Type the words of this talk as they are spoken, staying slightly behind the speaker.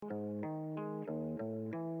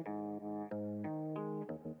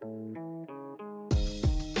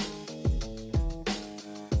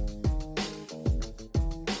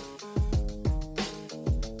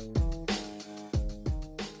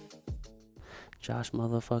Josh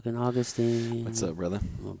motherfucking Augustine. What's up, brother?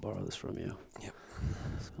 I'm gonna borrow this from you. Yep.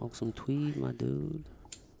 Smoke some tweed, my dude.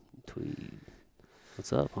 Tweed.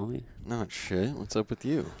 What's up, homie? Not shit. What's up with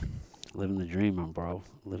you? Living the dream, bro.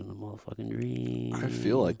 Living the motherfucking dream. I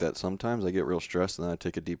feel like that sometimes. I get real stressed, and then I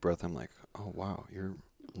take a deep breath. I'm like, oh, wow, you're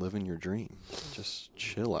living your dream. Just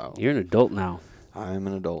chill out. You're an adult now. I'm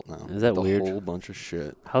an adult now. Is that with weird? A whole bunch of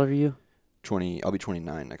shit. How old are you? 20. I'll be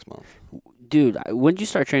 29 next month. Dude, when did you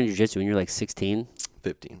start training jiu-jitsu? When you were like 16?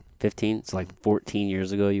 15. 15? It's like 14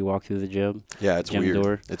 years ago you walked through the gym. Yeah, it's Gym weird.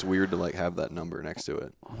 door. It's weird to like have that number next to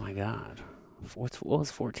it. Oh my God. What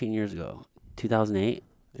was 14 years ago? 2008?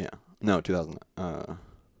 Yeah. No, 2000.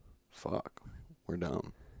 Fuck. We're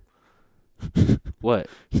dumb. What?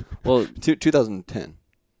 Well, 2010.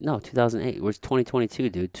 no, 2008. We're 2022,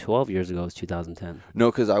 dude. 12 years ago was 2010.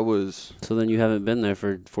 No, because I was So then you haven't been there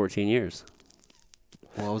for 14 years.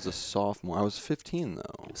 I was a sophomore. I was 15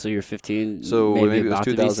 though. So you're 15. So maybe it was about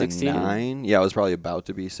to be 16? 2009. Yeah, I was probably about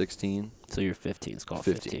to be 16. So you're 15. It's called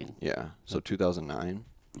 15. Yeah. So 2009.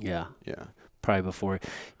 Yeah. Yeah. Probably before.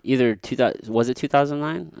 Either 2000. Was it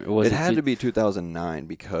 2009 or was It had to be 2009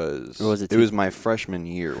 because Or was it it was my freshman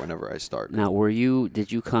year whenever I started. Now,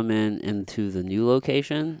 did you come into the new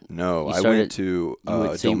location? No, You I started- went to you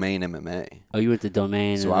went- so you- Domain MMA. Oh, you went to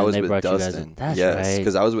Domain, So and I then was they with brought you guys Dustin. in. That's yes, right.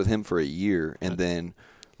 because I was with him for a year, and then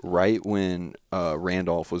right when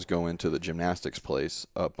Randolph was going to the gymnastics place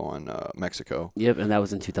up on Mexico. Yep, and that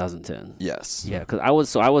was in 2010. Yes. Yeah, because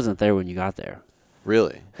I wasn't there when you got there.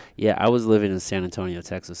 Really? Yeah, I was living in San Antonio,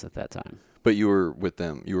 Texas at that time. But you were with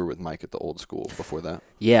them. You were with Mike at the old school before that.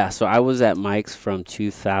 Yeah, so I was at Mike's from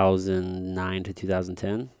 2009 to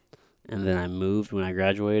 2010, and then I moved when I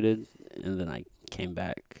graduated, and then I came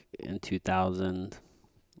back in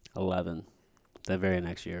 2011, that very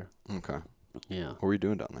next year. Okay. Yeah. What were you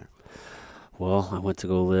doing down there? Well, I went to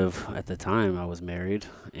go live. At the time, I was married,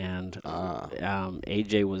 and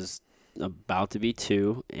AJ was about to be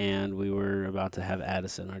 2, and we were about to have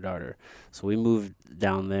Addison, our daughter. So we moved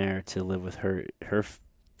down there to live with her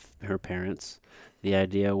parents. The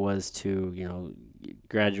idea was to,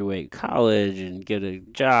 graduate college and get a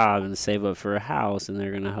job and save up for a house, and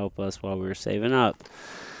they're gonna help us while we were saving up.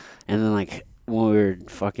 And then, like, when we were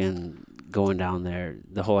fucking going down there,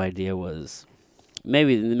 the whole idea was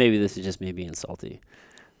maybe this is just me being salty,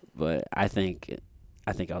 but I think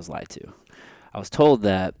I was lied to. I was told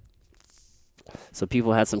that. So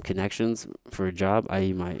people had some connections for a job,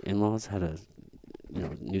 i.e. my in-laws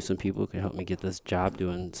knew some people who could help me get this job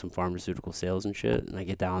doing some pharmaceutical sales and shit. And I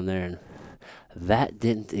get down there and that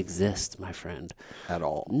didn't exist, my friend. At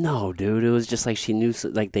all? No, dude. It was just like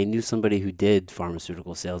they knew somebody who did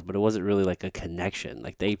pharmaceutical sales, but it wasn't really like a connection.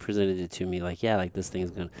 Like they presented it to me like, yeah, like this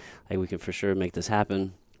thing's we can for sure make this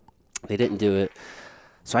happen. They didn't do it.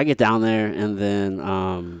 So I get down there and then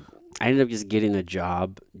I ended up just getting a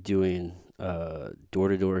job doing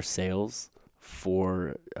door-to-door sales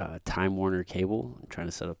for Time Warner Cable. I'm trying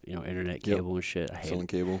to set up, internet cable and shit. I hate Selling it.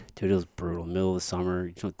 cable Dude, it was brutal. Middle of the summer.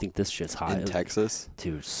 You don't think this shit's hot. in Texas?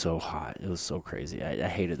 Dude, so hot. It was so crazy. I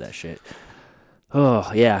hated that shit.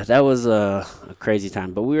 Oh, yeah, that was a crazy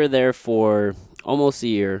time. But we were there for almost a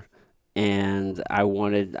year, and I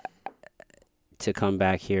wanted to come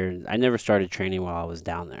back here. I never started training while I was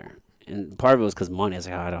down there. And part of it was because money. I was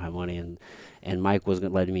like, I don't have money. And Mike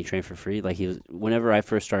wasn't letting me train for free. Like, whenever I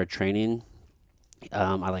first started training,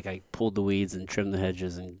 I pulled the weeds and trimmed the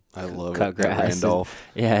hedges and I love cut it. grass. Randolph.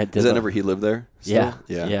 Yeah. Is that never he lived there? Still?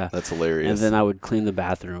 Yeah. Yeah. That's hilarious. And then I would clean the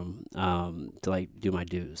bathroom to do my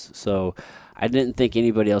dues. So I didn't think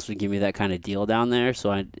anybody else would give me that kind of deal down there.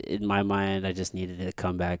 So in my mind, I just needed to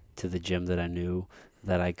come back to the gym that I knew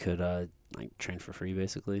that I could train for free,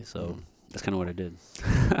 basically. So that's kind of what I did.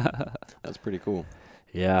 That's pretty cool.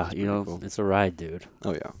 Yeah, cool. It's a ride, dude.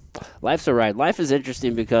 Oh yeah. Life's a ride. Life is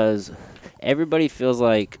interesting because everybody feels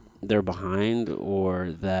like they're behind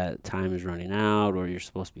or that time is running out or you're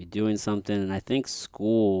supposed to be doing something. And I think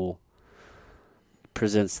school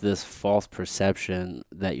presents this false perception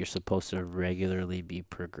that you're supposed to regularly be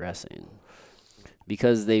progressing.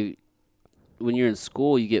 Because when you're in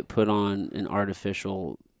school, you get put on an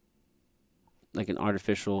artificial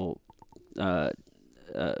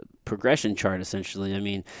progression chart, essentially. I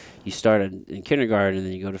mean, you start in kindergarten, and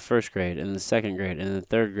then you go to first grade, and then second grade, and then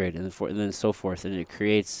third grade, and then fourth, and then so forth. And it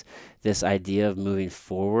creates this idea of moving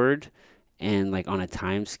forward and like on a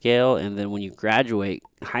time scale. And then when you graduate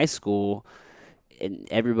high school, and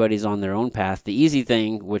everybody's on their own path, the easy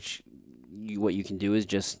thing, what you can do is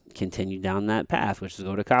just continue down that path, which is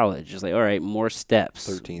go to college. Just like, all right, more steps.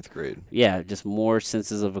 13th grade. Yeah, just more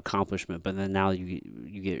senses of accomplishment. But then now you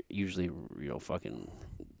get usually fucking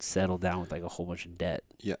settle down with like a whole bunch of debt.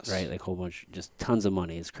 Yes. Right, like a whole bunch, just tons of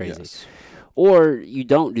money. It's crazy. Yes. Or you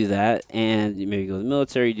don't do that, and you maybe go to the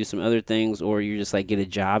military, do some other things, or you just like get a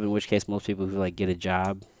job. In which case, most people who like get a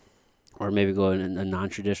job, or maybe go in a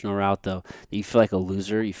non-traditional route, though, you feel like a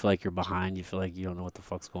loser. You feel like you're behind. You feel like you don't know what the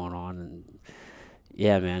fuck's going on. And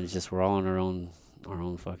yeah, man, it's just we're all on our own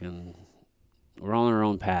fucking. We're all on our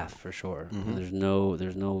own path for sure. Mm-hmm.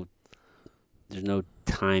 There's no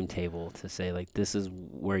timetable to say like this is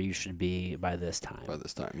where you should be by this time. By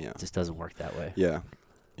this time, yeah. It just doesn't work that way. Yeah.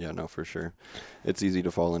 Yeah, no, for sure. It's easy to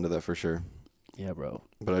fall into that for sure. Yeah, bro.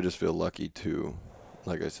 But I just feel lucky to,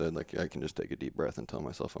 like I said, like I can just take a deep breath and tell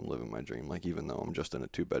myself I'm living my dream. Like even though I'm just in a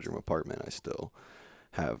 2-bedroom apartment, I still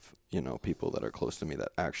have, people that are close to me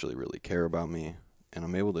that actually really care about me. And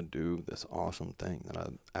I'm able to do this awesome thing that I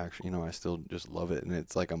actually, I still just love it. And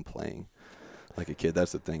it's like I'm playing like a kid.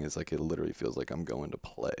 That's the thing. It's like it literally feels like I'm going to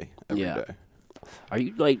play every day. Are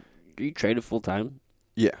you traded full time?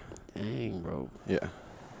 Yeah. Dang, bro. Yeah.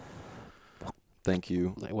 Thank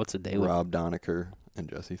you. Like, what's a day? Rob Doniker and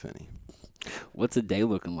Jesse Finney. What's a day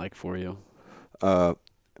looking like for you?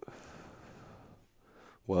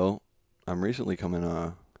 Well, I'm recently coming.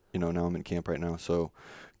 Now I'm in camp right now, so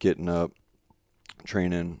getting up,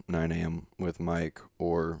 training 9 a.m. with Mike,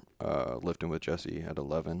 or lifting with Jesse at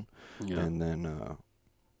 11, and then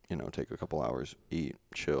take a couple hours, eat,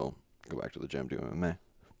 chill, go back to the gym, do MMA,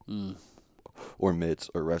 or mitts,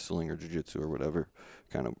 or wrestling, or jiu-jitsu, or whatever.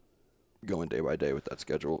 Kind of going day by day with that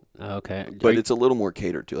schedule. Okay. But it's a little more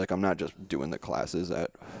catered to. Like I'm not just doing the classes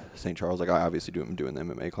at St. Charles. Like I obviously I'm doing the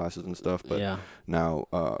MMA classes and stuff. But now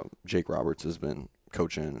Jake Roberts has been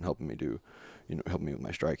coaching and helping me helping me with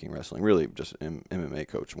my striking, wrestling. Really just MMA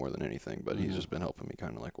coach more than anything. But he's just been helping me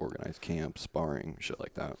kind of like organize camps, sparring, shit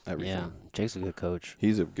like that. Everything. Yeah, Jake's a good coach.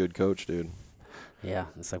 He's a good coach, dude. Yeah,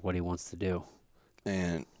 it's like what he wants to do.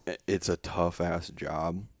 And it's a tough ass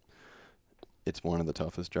job. It's one of the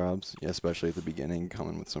toughest jobs, especially at the beginning,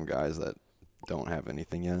 coming with some guys that don't have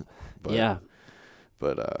anything yet. But,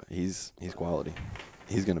 But he's quality.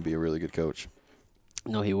 He's going to be a really good coach.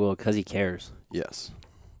 No, he will, because he cares. Yes.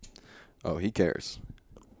 Oh, he cares.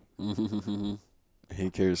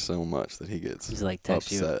 He cares so much that he gets He's like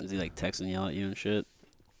upset. Is he like texting yell at you and shit?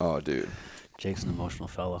 Oh, dude. Jake's an emotional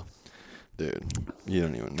fella. Dude, you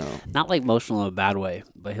don't even know. Not like emotional in a bad way,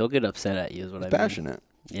 but he'll get upset at you is what I mean. Passionate.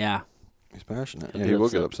 Yeah. He's passionate. Yeah, he will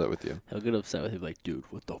get upset with you. He'll get upset with you, like, dude,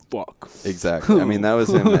 what the fuck? Exactly. I mean, that was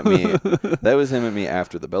him at me. That was him at me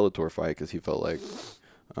after the Bellator fight because he felt like,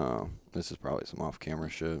 this is probably some off-camera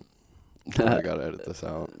shit. I gotta edit this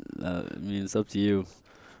out. I mean, it's up to you.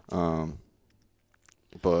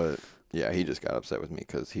 But yeah, he just got upset with me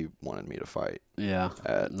because he wanted me to fight. Yeah.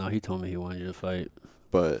 No, he told me he wanted you to fight.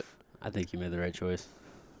 But I think you made the right choice.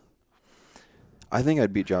 I think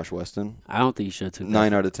I'd beat Josh Weston. I don't think you should have took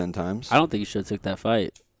 9 out of 10 times. I don't think you should have took that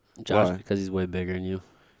fight. Josh, Why? because he's way bigger than you.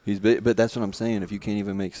 He's big, but that's what I'm saying. If you can't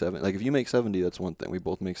even make 70, like if you make 70, that's one thing. We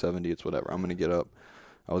both make 70, it's whatever. I'm gonna get up.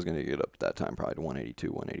 I was gonna get up at that time probably to 182,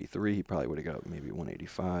 183. He probably would have got up maybe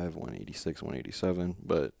 185, 186, 187.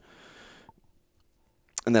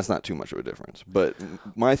 And that's not too much of a difference. But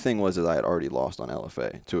my thing was that I had already lost on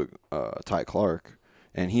LFA to Ty Clark,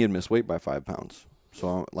 and he had missed weight by 5 pounds.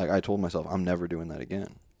 So I told myself I'm never doing that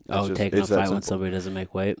again. Taking a fight when somebody doesn't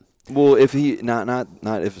make weight. Well, if he not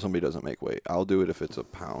if somebody doesn't make weight, I'll do it if it's a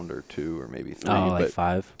pound or 2 or maybe 3. Oh, like but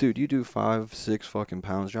 5. Dude, you do 5, 6 fucking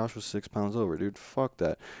pounds. Josh was 6 pounds over, dude. Fuck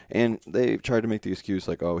that. And they tried to make the excuse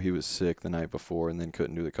like, oh, he was sick the night before and then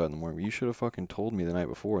couldn't do the cut in the morning. But you should have fucking told me the night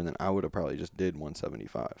before, and then I would have probably just did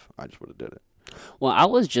 175. I just would have did it. Well, I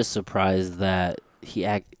was just surprised that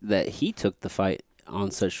he took the fight on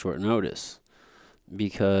such short notice,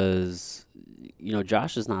 because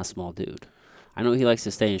Josh is not a small dude. I know he likes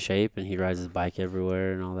to stay in shape and he rides his bike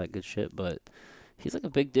everywhere and all that good shit, but he's like a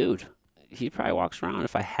big dude. He probably walks around,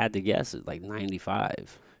 if I had to guess, at like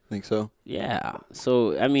 95. Think so? Yeah.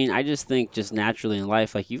 So, I mean, I just think just naturally in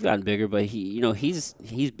life, like you've gotten bigger, but he's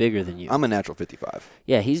bigger than you. I'm a natural 55.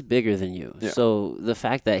 Yeah, he's bigger than you. Yeah. So the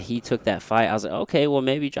fact that he took that fight, I was like, okay, well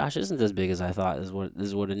maybe Josh isn't as big as I thought. This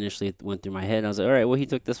is what initially went through my head. I was like, all right, well he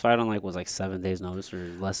took this fight on was 7 days notice or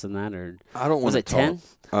less than that, or I don't want was it 10?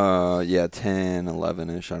 Yeah, 10,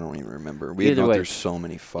 11ish. I don't even remember. We had gone through so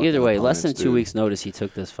many fucking Either way, less than opponents, 2 dude. weeks notice he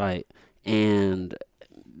took this fight, and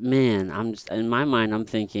man, in my mind, I'm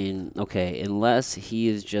thinking, okay, unless he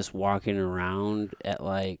is just walking around at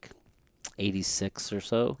like 86 or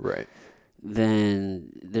so, Right.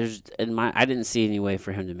 then I didn't see any way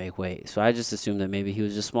for him to make weight. So I just assumed that maybe he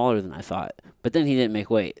was just smaller than I thought. But then he didn't make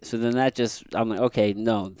weight. So then I'm like, okay,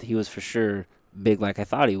 no, he was for sure big like I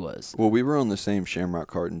thought he was. Well, we were on the same Shamrock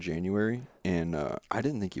card in January, and I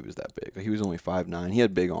didn't think he was that big. Like, he was only 5'9". He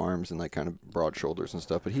had big arms and like kind of broad shoulders and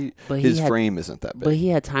stuff, but his frame isn't that big. But he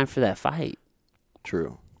had time for that fight.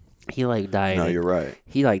 True. He like dieted. No, you're right.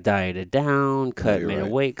 He like dieted down, made a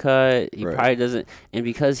weight cut. He probably doesn't, and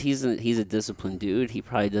because he's a disciplined dude, he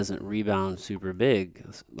probably doesn't rebound super big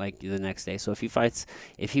like the next day. So if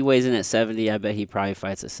he weighs in at 70, I bet he probably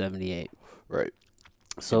fights at 78. Right.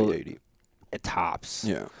 So maybe 80. It tops.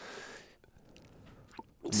 Yeah.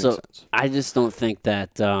 So Makes sense. I just don't think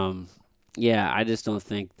that. I just don't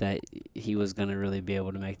think that he was gonna really be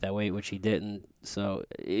able to make that weight, which he didn't. So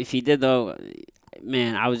if he did, though,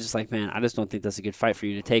 man, I was just like, man, I just don't think that's a good fight for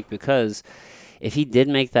you to take, because if he did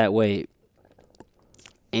make that weight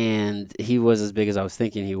and he was as big as I was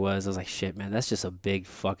thinking he was, I was like, shit, man, that's just a big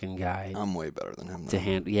fucking guy. I'm way better than him, though. To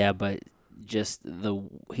handle. Yeah, but just all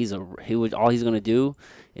he's gonna do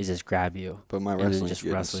is just grab you. But my wrestling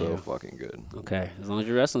skill is so fucking good. Okay, as long as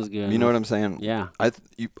your wrestling's good. You know what I'm saying? Yeah.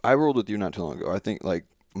 I rolled with you not too long ago. I think like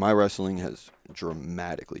my wrestling has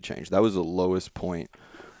dramatically changed. That was the lowest point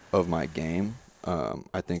of my game.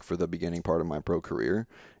 I think for the beginning part of my pro career,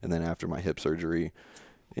 and then after my hip surgery,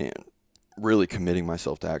 and really committing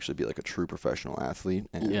myself to actually be like a true professional athlete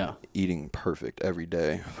and eating perfect every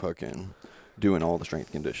day, fucking doing all the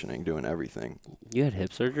strength conditioning, doing everything. You had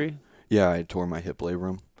hip surgery? Yeah, I tore my hip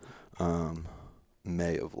labrum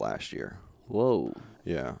May of last year. Whoa.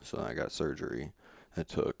 Yeah, so I got surgery.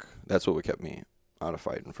 That's what kept me out of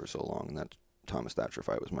fighting for so long, and that Thomas Thatcher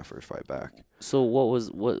fight was my first fight back. So what was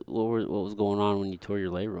going on when you tore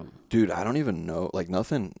your labrum? Dude, I don't even know. Like,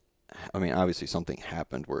 nothing. I mean, obviously something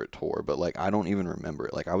happened where it tore, but like I don't even remember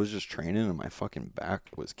it. Like, I was just training and my fucking back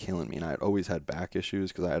was killing me, and I had always had back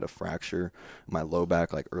issues because I had a fracture in my low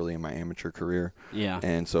back like early in my amateur career. Yeah.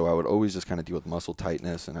 And so I would always just kind of deal with muscle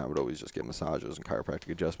tightness, and I would always just get massages and chiropractic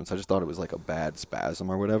adjustments. I just thought it was like a bad spasm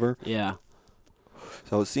or whatever. Yeah.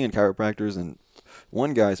 So I was seeing chiropractors, and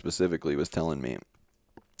one guy specifically was telling me,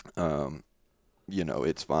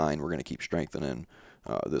 it's fine. We're going to keep strengthening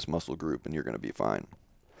this muscle group, and you're going to be fine.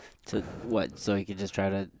 So what? So he could just try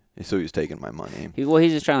to. So he was taking my money.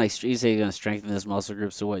 He's just trying to he's going to strengthen this muscle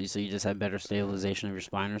group. So what? So you just had better stabilization of your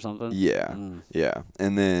spine or something? Yeah, yeah.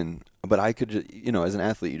 And then, but I could just, as an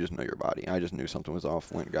athlete, you just know your body. I just knew something was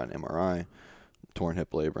off. Went and got an MRI, torn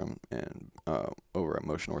hip labrum, and over at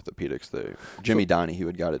Motion Orthopedics, Jimmy Donnie, he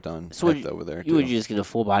would got it done. So over there. Would you just get a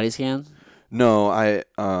full body scan? No,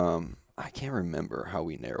 I can't remember how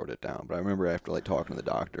we narrowed it down, but I remember after like talking to the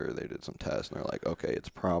doctor, they did some tests, and they're like, okay, it's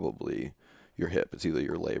probably your hip. It's either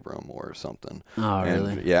your labrum or something. Oh,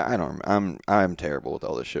 really? And yeah, I don't. I'm terrible with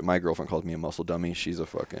all this shit. My girlfriend calls me a muscle dummy. She's a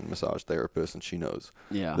fucking massage therapist, and she knows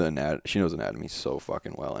she knows anatomy so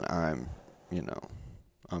fucking well, and I'm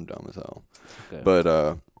dumb as hell. Okay.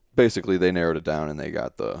 But basically, they narrowed it down, and they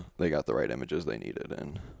got the right images they needed,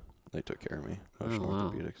 and they took care of me.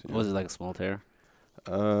 Orthopedics. Yeah. Was it like a small tear?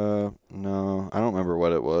 No, I don't remember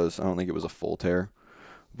what it was. I don't think it was a full tear,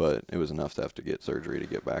 but it was enough to have to get surgery to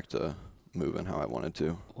get back to moving how I wanted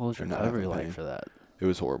to. What was your recovery like for that? It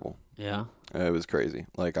was horrible. Yeah? It was crazy.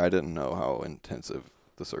 Like, I didn't know how intensive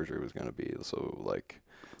the surgery was going to be. So, like,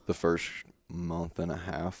 the first month and a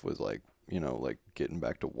half was like, like getting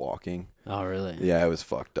back to walking. Oh, really? Yeah, it was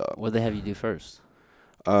fucked up. What'd they have you do first?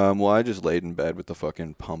 Well, I just laid in bed with the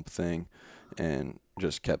fucking pump thing and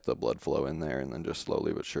just kept the blood flow in there, and then just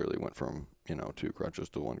slowly but surely went from, 2 crutches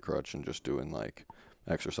to 1 crutch, and just doing like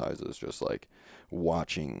exercises, just like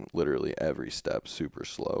watching literally every step super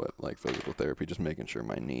slow at like physical therapy, just making sure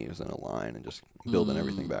my knee is in a line and just building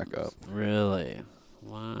everything back up. Really?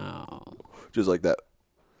 Wow. Just like that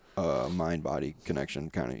mind-body connection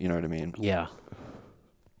kind of, you know what I mean? Yeah.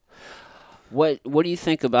 What do you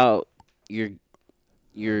think about your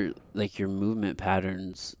movement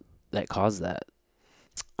patterns that cause that?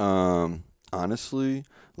 Honestly,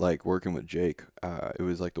 like working with Jake, it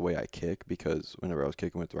was like the way I kick, because whenever I was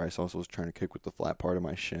kicking with Rice, I also was trying to kick with the flat part of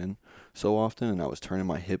my shin so often, and I was turning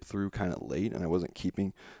my hip through kind of late, and I wasn't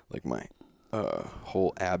keeping like my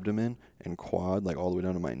whole abdomen and quad like all the way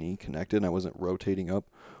down to my knee connected, and I wasn't rotating up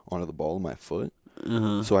onto the ball of my foot.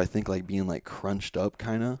 Uh-huh. So I think like being like crunched up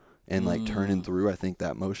kind of and like turning through, I think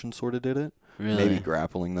that motion sort of did it. Really? Maybe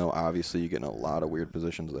grappling though, obviously you get in a lot of weird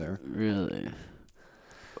positions there. Really?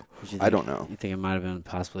 I don't know. You think it might have been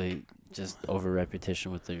possibly just over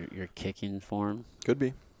repetition with your kicking form? Could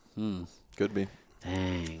be. Could be.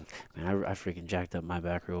 Dang. Man, I freaking jacked up my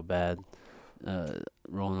back real bad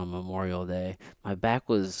rolling on Memorial Day. My back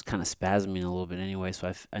was kind of spasming a little bit anyway,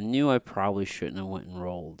 so I knew I probably shouldn't have went and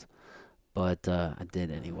rolled. But I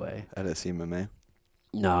did anyway. At SCMMA?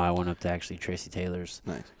 No, I went up to actually Tracy Taylor's.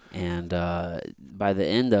 Nice. And by the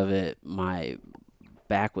end of it, my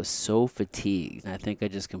back was so fatigued. And I think I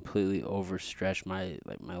just completely overstretched my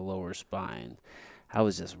lower spine. I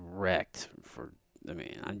was just wrecked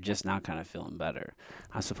I'm just now kind of feeling better.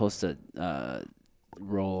 I'm supposed to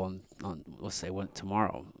roll on let's say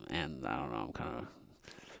tomorrow, and I don't know. I'm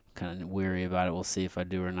kind of weary about it. We'll see if I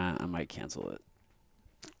do or not. I might cancel it.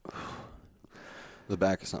 The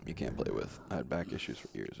back is something you can't play with. I had back issues for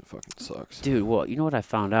years. It fucking sucks. Dude, well, you know what I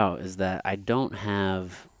found out is that I don't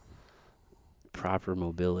have proper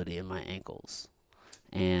mobility in my ankles.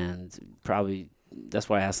 And probably that's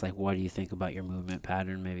why I asked, like, what do you think about your movement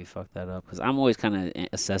pattern? Maybe fuck that up. Because I'm always kind of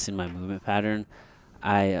assessing my movement pattern.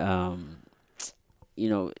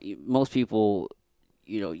 Most people,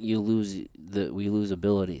 we lose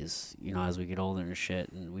abilities, as we get older and shit,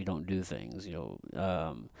 and we don't do things,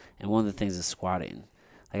 and one of the things is squatting.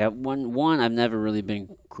 Like I've never really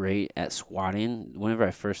been great at squatting. Whenever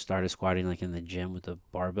I first started squatting, like in the gym with the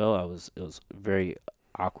barbell, it was very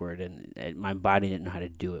awkward, and my body didn't know how to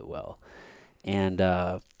do it well. And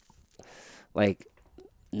like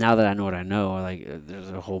now that I know what I know, like there's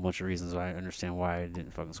a whole bunch of reasons why I understand why I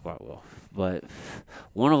didn't fucking squat well. But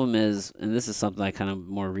one of them is, and this is something I kind of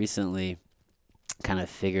more recently kind of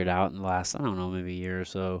figured out in the last, I don't know, maybe a year or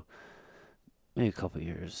so, maybe a couple of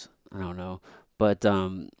years, I don't know. But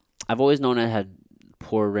I've always known I had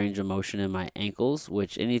poor range of motion in my ankles,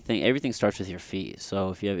 which everything starts with your feet. So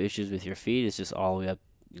if you have issues with your feet, it's just all the way up.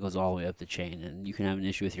 It goes all the way up the chain, and you can have an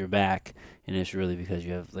issue with your back, and it's really because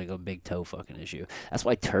you have like a big toe fucking issue. That's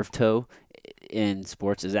why turf toe in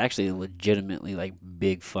sports is actually a legitimately like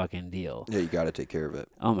big fucking deal. Yeah, you got to take care of it.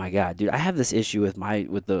 Oh my god, dude! I have this issue with I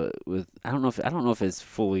don't know if it's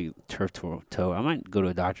fully turf toe. I might go to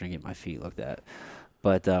a doctor and get my feet looked at.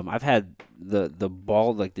 But I've had the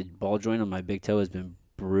ball joint on my big toe has been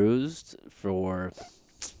bruised for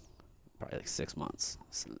probably like 6 months,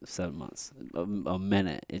 7 months, a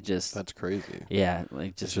minute. That's crazy. Yeah,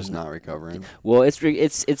 like it's just not recovering. Well,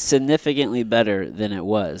 it's significantly better than it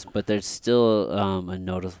was, but there's still a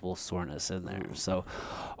noticeable soreness in there. So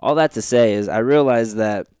all that to say is I realized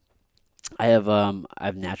that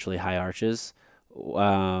I've naturally high arches.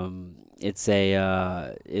 It's like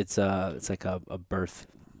a birth.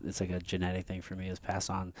 It's like a genetic thing for me. It's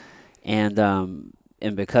passed on,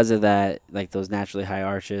 and because of that, like those naturally high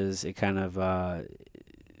arches, it kind of I'm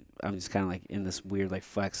just kind of like in this weird like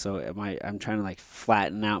flex. So I'm trying to like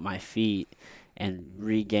flatten out my feet and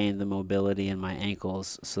regain the mobility in my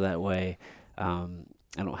ankles, so that way I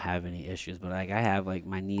don't have any issues. But like I have like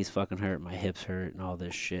my knees fucking hurt, my hips hurt, and all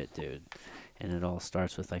this shit, dude. And it all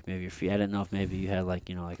starts with like maybe your feet. I didn't know if maybe you had like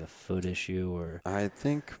like a foot issue or. I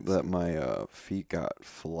think that my feet got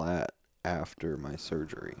flat after my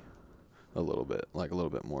surgery, a little bit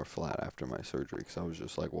more flat after my surgery, because I was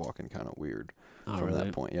just like walking kind of weird from really?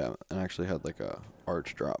 that point. Yeah, and I actually had like a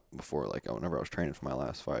arch drop before, like whenever I was training for my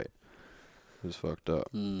last fight. It was fucked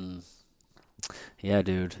up. Yeah,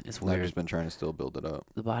 dude, it's weird. I've just been trying to still build it up.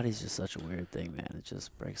 The body's just such a weird thing, man. It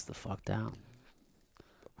just breaks the fuck down.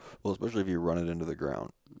 Well, especially if you run it into the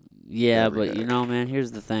ground. Yeah, but man,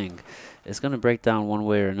 here's the thing. It's going to break down one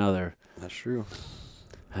way or another. That's true.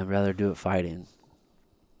 I'd rather do it fighting.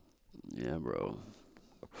 Yeah, bro.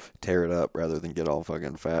 Tear it up rather than get all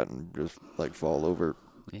fucking fat and just like fall over.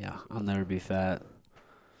 Yeah, I'll never be fat.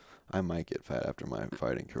 I might get fat after my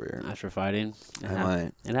fighting career. After fighting? I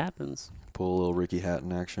might. It happens. Pull a little Ricky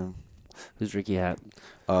Hatton action. Who's Ricky Hatton?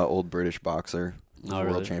 Old British boxer.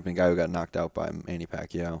 World champion guy who got knocked out by Manny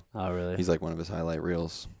Pacquiao. Oh, really? He's like one of his highlight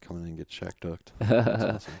reels. Coming in and get Shaq ducked. That's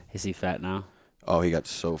awesome. Is he fat now? Oh, he got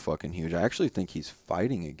so fucking huge. I actually think he's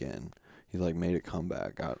fighting again. He like made a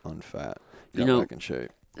comeback, got unfat, got back in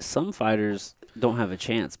shape. Some fighters don't have a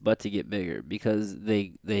chance but to get bigger because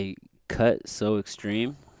they cut so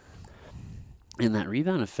extreme, and that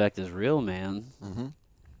rebound effect is real, man. Mm-hmm.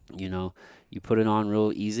 You put it on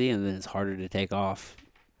real easy, and then it's harder to take off.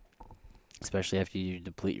 Especially after you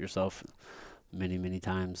deplete yourself many, many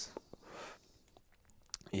times.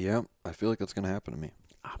 Yeah, I feel like that's going to happen to me.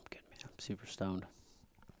 I'm good, man. I'm super stoned.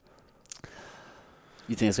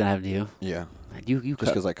 You think it's going to happen to you? Yeah. You just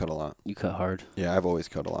because I cut a lot. You cut hard? Yeah, I've always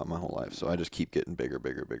cut a lot my whole life, so I just keep getting bigger,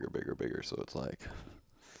 so it's like...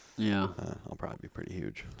 Yeah. I'll probably be pretty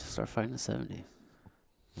huge. Just start fighting at 70.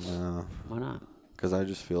 No. Why not? Because I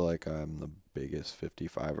just feel like I'm the biggest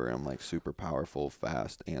 55er. I'm like super powerful,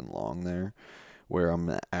 fast, and long there. Where I'm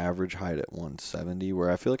the average height at 170.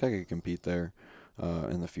 Where I feel like I could compete there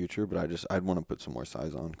in the future. But I'd want to put some more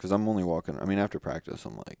size on. Because I'm only walking. I mean, after practice,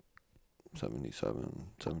 I'm like 77,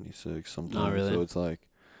 76 sometimes. Oh, really? So it's like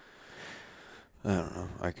I don't know.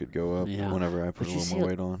 I could go up Yeah. whenever I put a little more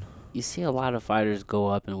weight on. You see a lot of fighters go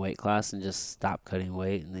up in weight class and just stop cutting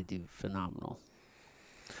weight, and they do phenomenal.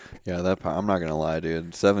 Yeah, I'm not gonna lie,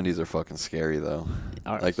 dude. 70s are fucking scary though.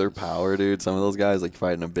 Like their power, dude. Some of those guys like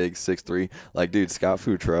fighting a big 6'3". Like, dude, Scott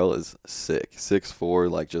Futrell is sick. 6'4",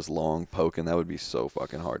 like just long poking. That would be so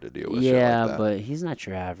fucking hard to deal with. Yeah, shit like that. but he's not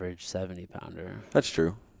your average 70-pounder. That's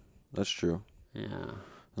true. That's true. Yeah.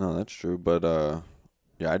 No, that's true. But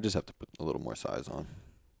yeah, I just have to put a little more size on.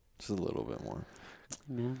 Just a little bit more.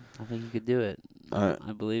 Man, I think you could do it. I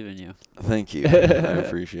believe in you. Thank you. I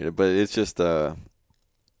appreciate it. But it's just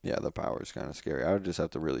yeah, the power is kind of scary. I would just have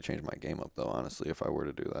to really change my game up, though, honestly, if I were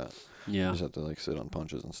to do that. Yeah. Just have to, like, sit on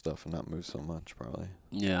punches and stuff and not move so much, probably.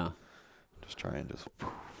 Yeah. Just try and just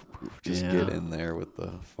get in there with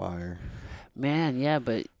the fire. Man, yeah,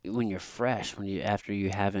 but when you're fresh, after you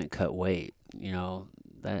haven't cut weight, you know,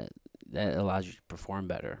 that allows you to perform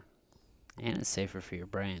better. And it's safer for your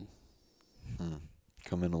brain.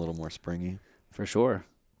 Come in a little more springy. For sure.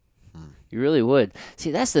 You really would. See,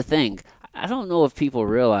 that's the thing. I don't know if people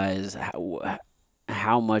realize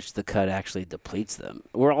how much the cut actually depletes them.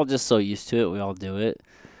 We're all just so used to it. We all do it.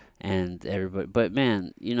 And everybody, but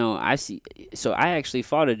man, you know, I actually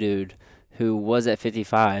fought a dude who was at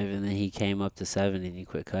 55 and then he came up to 70 and he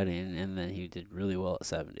quit cutting and then he did really well at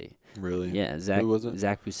 70. Really? Yeah. Who was it?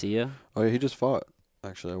 Zach Busia. Oh, yeah, he just fought.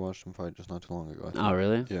 Actually, I watched him fight just not too long ago. Oh,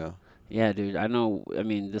 really? Yeah. Yeah, dude. I know. I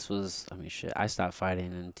mean, shit. I stopped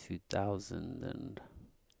fighting in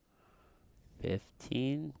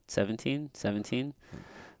 17.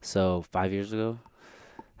 So 5 years ago,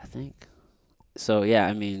 I think. So yeah,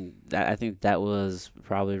 I mean, I think that was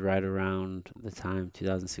probably right around the time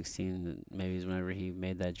 2016. Maybe is whenever he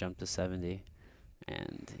made that jump to 70,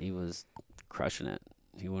 and he was crushing it.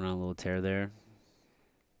 He went on a little tear there.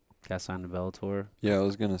 Got signed to Bellator. Yeah, I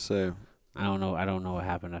was gonna say. I don't know what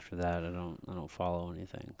happened after that. I don't follow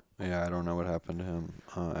anything. Yeah, I don't know what happened to him.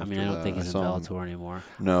 I mean, I don't think he's in Bellator anymore.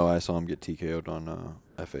 No, I saw him get TKO'd on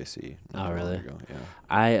FAC. Oh, really? Ago.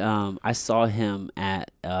 Yeah. I saw him at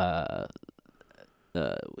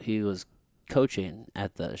he was coaching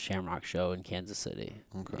at the Shamrock Show in Kansas City.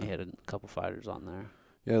 Okay. He had a couple fighters on there.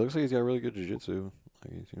 Yeah, it looks like he's got really good jiu-jitsu.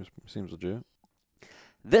 Like he seems legit.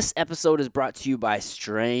 This episode is brought to you by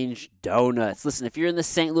Strange Donuts. Listen, if you're in the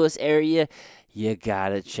St. Louis area, you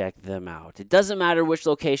gotta check them out. It doesn't matter which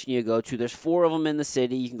location you go to. There's 4 of them in the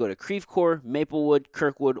city. You can go to Creve Coeur, Maplewood,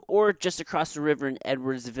 Kirkwood, or just across the river in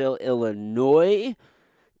Edwardsville, Illinois.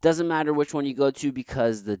 Doesn't matter which one you go to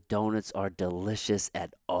because the donuts are delicious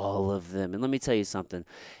at all of them. And let me tell you something.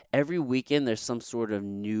 Every weekend there's some sort of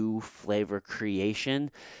new flavor creation.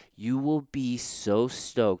 You will be so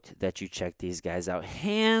stoked that you check these guys out.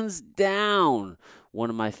 Hands down, one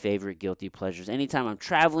of my favorite guilty pleasures. Anytime I'm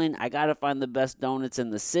traveling, I got to find the best donuts in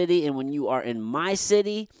the city. And when you are in my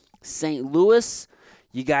city, St. Louis,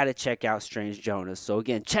 you got to check out Strange Donuts. So,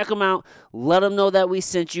 again, check them out. Let them know that we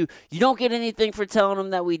sent you. You don't get anything for telling them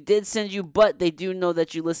that we did send you, but they do know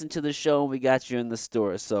that you listened to the show and we got you in the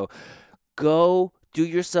store. So, go do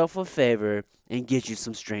yourself a favor and get you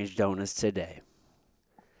some Strange Donuts today.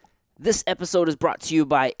 This episode is brought to you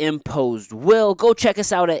by Imposed Will. Go check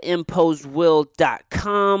us out at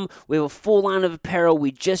imposedwill.com. We have a full line of apparel.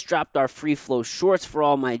 We just dropped our free flow shorts for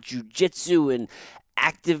all my jiu-jitsu and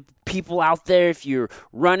active people out there. If you're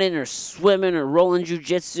running or swimming or rolling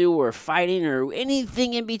jiu-jitsu or fighting or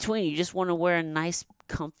anything in between, you just want to wear a nice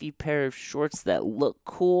comfy pair of shorts that look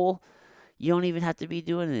cool. You don't even have to be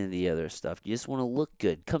doing any of the other stuff. You just want to look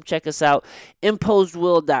good. Come check us out,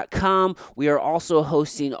 imposedwill.com. We are also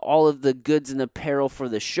hosting all of the goods and apparel for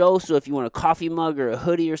the show. So if you want a coffee mug or a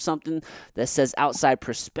hoodie or something that says Outside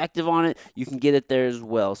Perspective on it, you can get it there as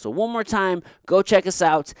well. So one more time, go check us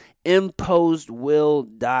out,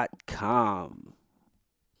 imposedwill.com.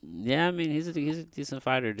 Yeah, I mean, he's a decent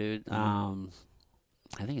fighter, dude.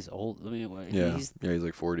 I think he's old. He's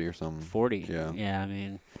like 40 or something. 40. Yeah. Yeah, I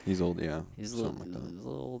mean. He's old, yeah. He's a little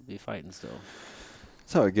old to be fighting still.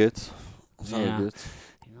 That's how it gets. You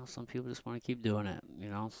know, some people just want to keep doing it, you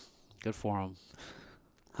know. Good for them.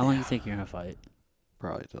 How long do you think you're going to fight?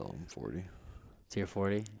 Probably till I'm 40. Till you're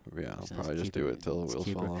 40? Yeah, I'll probably just do it till the wheels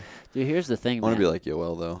fall off. Dude, here's the thing, I want to be like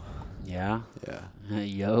Yoel, though. Yeah? Yeah.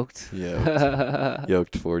 Yoked?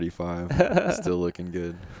 Yoked 45. Still looking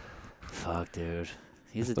good. Fuck, dude.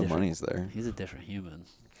 The money's there. He's a different human.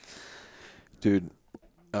 Dude,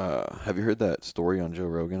 have you heard that story on Joe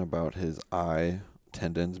Rogan about his eye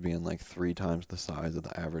tendons being like 3 times the size of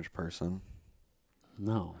the average person?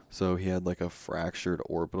 No. So he had like a fractured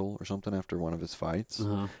orbital or something after one of his fights,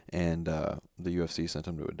 Uh-huh. and the UFC sent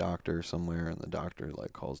him to a doctor somewhere, and the doctor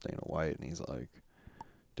like calls Dana White, and he's like,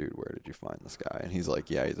 "Dude, where did you find this guy?" And he's like,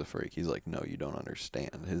 "Yeah, he's a freak." He's like, "No, you don't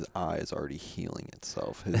understand. His eye is already healing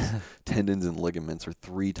itself. His tendons and ligaments are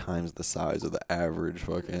 3 times the size of the average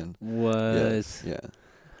fucking." What? Yes, yeah.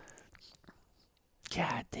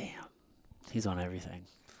 God damn. He's on everything.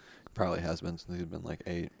 Probably has been since he's been like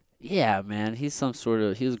 8. Yeah, man. He's some sort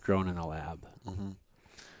of. He was grown in a lab. Mm-hmm.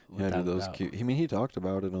 Yeah, Without dude, a those doubt. I mean, he talked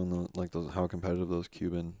about it on the like those how competitive those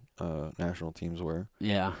Cuban national teams were,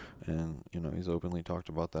 Yeah. and he's openly talked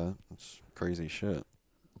about that. It's crazy shit.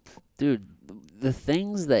 Dude, the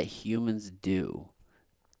things that humans do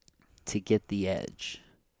to get the edge,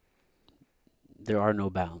 there are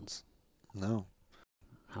no bounds. No.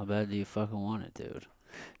 How bad do you fucking want it, dude?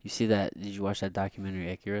 You see that? Did you watch that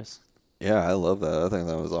documentary, Icarus? Yeah, I love that. I think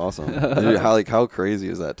that was awesome. Dude, how crazy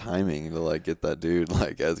is that timing to like get that dude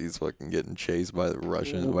like as he's fucking getting chased by the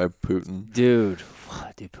Russians by Putin? Dude,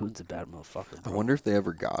 Putin's a bad motherfucker, I bro. wonder if they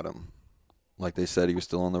ever got him. Like they said he was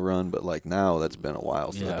still on the run, but like now that's been a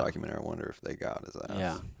while since that documentary. I wonder if they got his ass.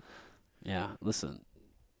 Yeah. Yeah. Listen,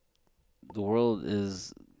 the world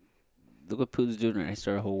is. Look what Putin's doing right now. He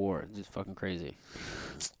started a whole war. It's just fucking crazy.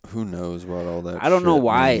 Who knows about all that? I don't know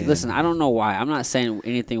why. Man. Listen, I don't know why. I'm not saying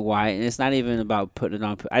anything why, and it's not even about putting it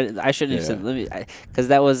on. I shouldn't have said. Let me, because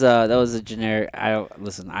that was a generic.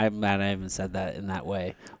 Listen. I'm mad I even said that in that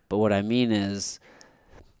way. But what I mean is,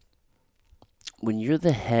 when you're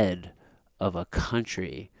the head of a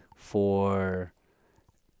country for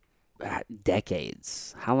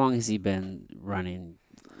decades, how long has he been running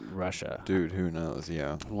Russia? Dude, who knows?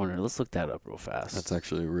 Yeah. I wonder. Let's look that up real fast. That's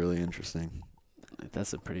actually really interesting.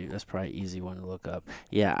 That's probably an easy one to look up.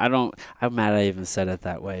 Yeah, I'm mad I even said it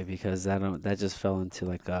that way because that just fell into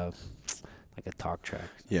like a talk track.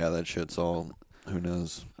 Yeah, that shit's all, who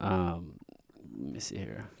knows? Let me see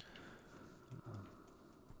here.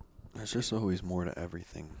 There's just always more to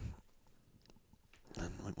everything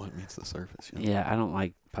than what meets the surface. Yeah, I don't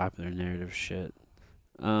like popular narrative shit.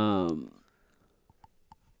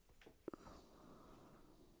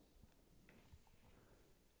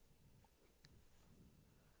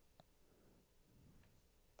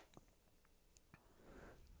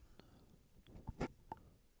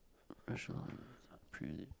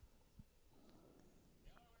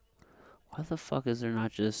 Why the fuck is there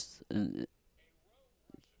not just?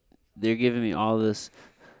 They're giving me all this.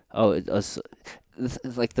 Oh, it's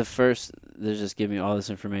like the first. They're just giving me all this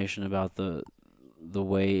information about the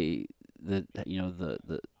way that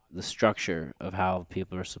the structure of how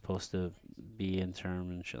people are supposed to be in term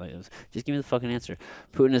and shit like this. Just give me the fucking answer.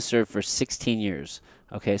 Putin has served for 16 years.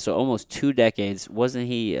 Okay, so almost 2 decades. Wasn't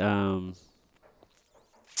he?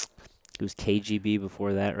 He was KGB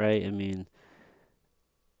before that, right? I mean,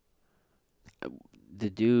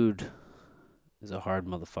 the dude is a hard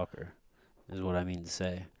motherfucker, is what I mean to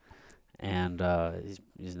say. And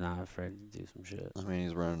he's not afraid to do some shit. I mean,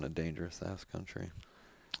 he's running a dangerous ass country.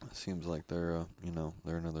 It seems like they're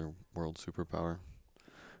they're another world superpower,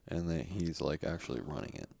 and that he's like actually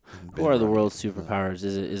running it. Who are the world superpowers?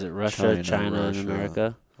 Is it Russia, China, and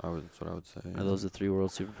America? That's what I would say. Are those the 3 world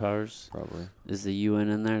superpowers? Probably. Is the UN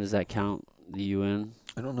in there? Does that count? The UN?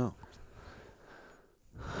 I don't know.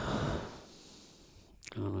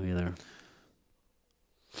 I don't know either.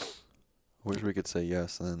 Wish we could say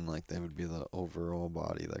yes, and then like they would be the overall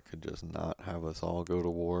body that could just not have us all go to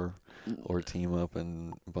war or team up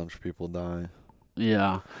and a bunch of people die.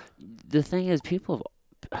 Yeah. The thing is, people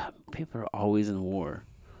are always in war.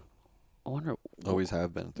 I wonder. Always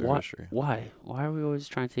have been through history. Why? Why are we always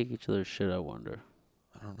trying to take each other's shit? I wonder.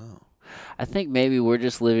 I don't know. I think maybe we're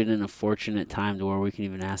just living in a fortunate time to where we can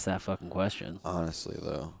even ask that fucking question. Honestly,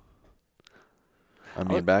 though. I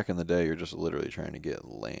mean, back in the day, you're just literally trying to get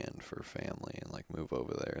land for family and, like, move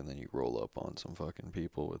over there, and then you roll up on some fucking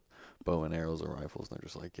people with bow and arrows or rifles, and they're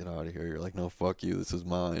just like, get out of here. You're like, no, fuck you. This is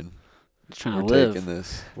mine. Trying to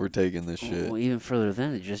live. We're taking this shit. Well, even further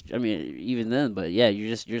than even then, but yeah, you're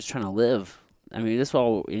just trying to live. I mean, that's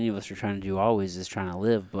all any of us are trying to do always is trying to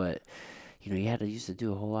live, but, you used to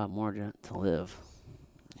do a whole lot more to live.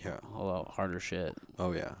 Yeah. A whole lot harder shit.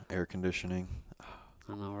 Oh, yeah. Air conditioning.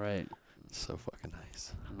 I know, right? So fucking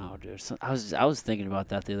nice. I know, dude. So I was thinking about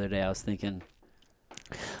that the other day. I was thinking,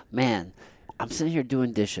 man, I'm sitting here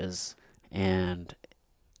doing dishes, and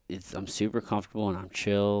I'm super comfortable and I'm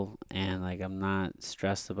chill, and like I'm not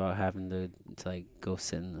stressed about having to like go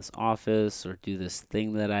sit in this office or do this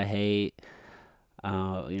thing that I hate.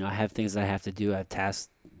 I have things that I have to do. I have tasks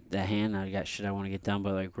the hand. I got shit I want to get done,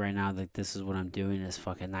 but like right now, like this is what I'm doing. It's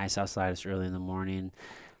fucking nice outside. It's early in the morning.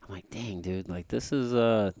 I'm like, dang, dude, like this is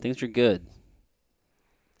things are good.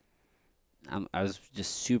 I was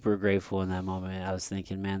just super grateful in that moment. I was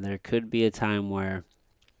thinking, man, there could be a time where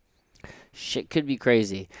shit could be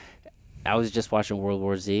crazy. I was just watching World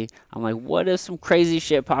War Z. I'm like, what if some crazy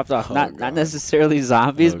shit popped off? Oh, Not God. necessarily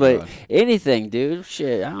zombies, Oh, but God. anything, dude.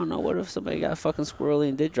 Shit, I don't know. What if somebody got fucking squirrely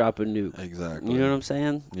and did drop a nuke? Exactly. You know what I'm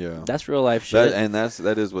saying? Yeah. That's real life shit.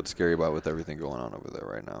 That is what's scary about with everything going on over there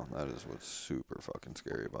right now. That is what's super fucking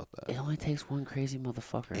scary about that. It only takes one crazy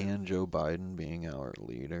motherfucker. And Joe Biden being our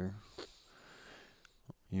leader.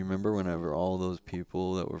 You remember whenever all those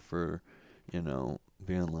people that were for,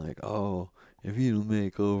 being like, oh, if you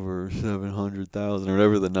make over 700,000 or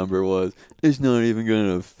whatever the number was, it's not even going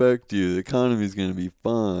to affect you. The economy's going to be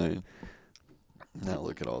fine. Now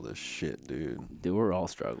look at all this shit, dude. Dude, we're all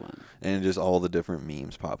struggling. And just all the different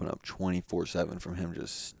memes popping up 24/7 from him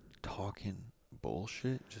just talking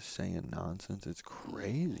bullshit, just saying nonsense. It's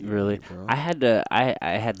crazy. Really, bro. I had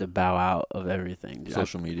to bow out of everything. Dude.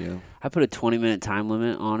 Social media. I put a 20-minute time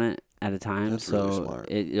limit on it at a time, That's so really smart.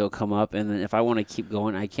 it'll come up, and then if I want to keep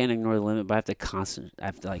going, I can't ignore the limit, but I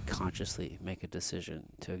have to like consciously make a decision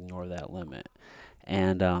to ignore that limit.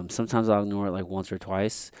 And sometimes I'll ignore it like once or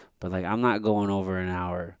twice, but like I'm not going over an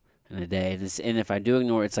hour in a day. And if I do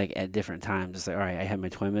ignore it, it's like at different times. It's like, all right, I had my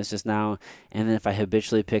 20 minutes just now, and then if I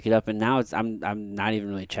habitually pick it up, and now I'm not even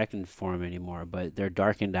really checking for them anymore, but they're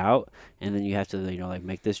darkened out, and then you have to like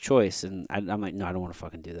make this choice, and I'm like, no, I don't want to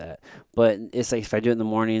fucking do that. But it's like if I do it in the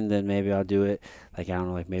morning, then maybe I'll do it like I don't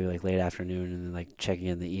know, like maybe like late afternoon, and then like checking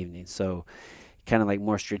in the evening. So kind of like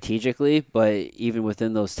more strategically, but even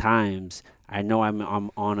within those times, I know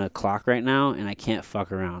I'm on a clock right now, and I can't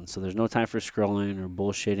fuck around. So there's no time for scrolling or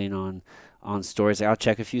bullshitting on stories. Like I'll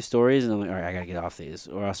check a few stories, and I'm like, all right, I gotta get off these.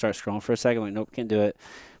 Or I'll start scrolling for a second, like, nope, can't do it.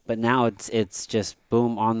 But now it's just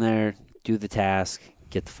boom on there, do the task,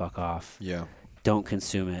 get the fuck off. Yeah. Don't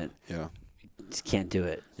consume it. Yeah. Just can't do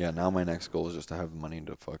it. Yeah, now my next goal is just to have money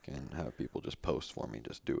to fucking have people just post for me,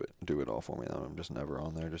 just do it all for me. I'm just never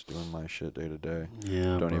on there, just doing my shit day to day.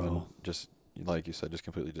 Yeah, Don't bro. even just like you said, just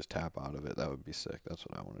completely just tap out of it. That would be sick. That's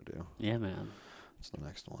what I want to do. Yeah, man. That's the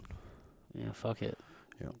next one. Yeah, fuck it.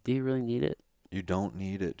 Yeah. Do you really need it? You don't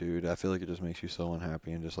need it, dude. I feel like it just makes you so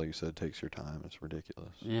unhappy, and just like you said, it takes your time. It's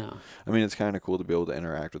ridiculous. Yeah. I mean, it's kind of cool to be able to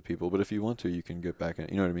interact with people, but if you want to, you can get back in.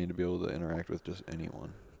 You know what I mean? To be able to interact with just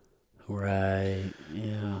anyone. Right.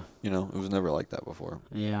 Yeah. It was never like that before.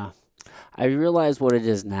 Yeah. I realize what it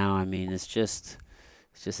is now. I mean, it's just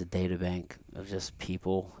a data bank of just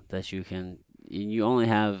people that you kind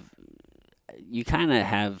of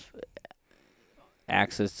have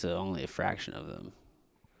access to only a fraction of them.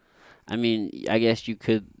 I mean, I guess you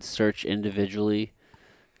could search individually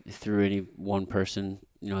through any one person,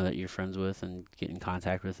 that you're friends with and get in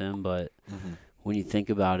contact with them. But when you think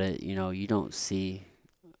about it, you don't see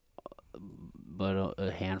but a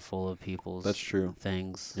handful of people's That's true.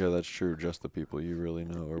 things. Yeah, that's true. Just the people you really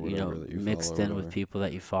know or whatever that you mixed follow. in with people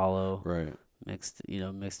that you follow. Right. Mixed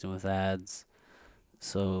in with ads.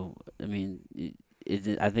 So, I mean,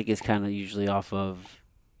 I think it's kind of usually off of,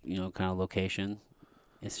 kind of location.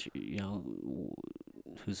 It's,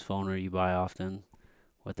 whose phone are you by often,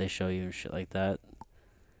 what they show you and shit like that.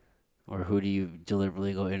 Or who do you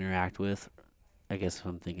deliberately go interact with? I guess if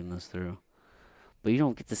I'm thinking this through. But you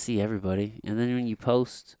don't get to see everybody. And then when you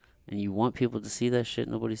post and you want people to see that shit,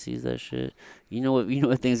 nobody sees that shit. You know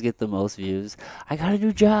what things get the most views? I got a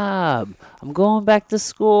new job. I'm going back to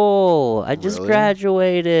school. I just Really?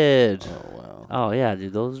 graduated. Oh, wow. Oh, yeah,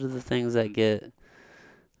 dude. Those are the things that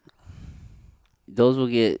those will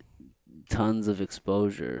get tons of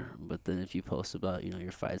exposure. But then if you post about,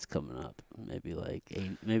 your fights coming up, maybe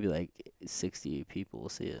like 60 people will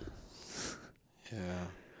see it. Yeah.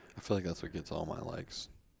 I feel like that's what gets all my likes.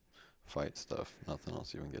 Fight stuff. Nothing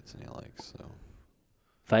else even gets any likes. So.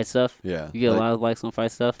 Fight stuff? Yeah. You get a lot of likes on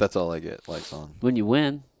fight stuff? That's all I get likes on. When you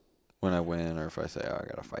win. When I win, or if I say, I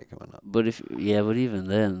got a fight coming up. But even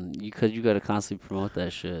then, you got to constantly promote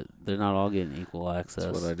that shit. They're not all getting equal access.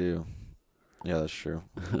 That's what I do. Yeah, that's true.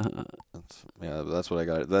 That's what I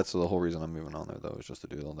got. That's the whole reason I'm moving on there, though, is just to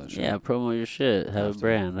do all that shit. Yeah, promote your shit. Have a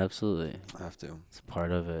brand, absolutely. I have to. It's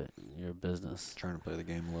part of it. Your business. Trying to play the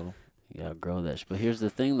game a little. You gotta grow that shit. But here's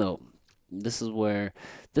the thing, though. This is where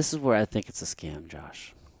I think it's a scam,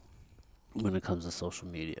 Josh. When it comes to social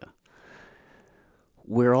media,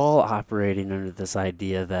 we're all operating under this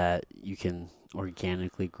idea that you can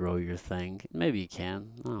organically grow your thing. Maybe you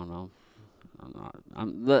can. I don't know.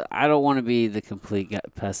 I don't want to be the complete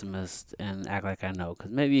pessimist and act like I know,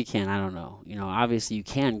 because maybe you can. I don't know. Obviously you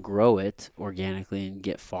can grow it organically and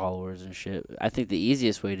get followers and shit. I think the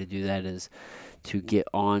easiest way to do that is to get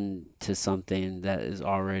on to something that is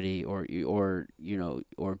already or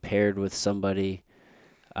paired with somebody.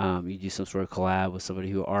 You do some sort of collab with somebody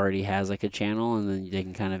who already has like a channel, and then they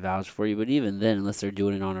can kind of vouch for you. But even then, unless they're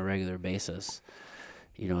doing it on a regular basis,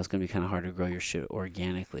 it's going to be kind of hard to grow your shit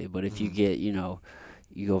organically. But if you get, you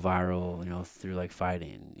go viral, through like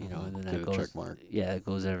fighting, and then that goes, it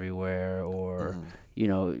goes everywhere. Or,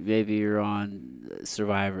 maybe you're on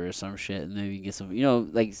Survivor or some shit, and maybe you get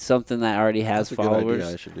some, like something that already has That's followers. A good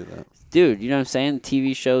idea. I should do that. Dude, you know what I'm saying?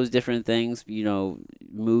 TV shows, different things,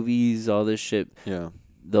 movies, all this shit. Yeah.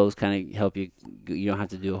 Those kind of help you. You don't have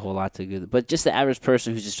to do a whole lot to good. But just the average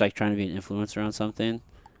person who's just like trying to be an influencer on something,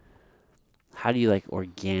 how do you like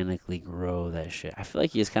organically grow that shit? I feel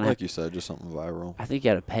like you just kind of like you said, just something viral. I think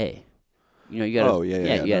you got to pay. You got to. Oh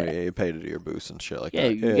yeah. You pay to do your boosts and shit like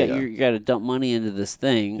that. You got to dump money into this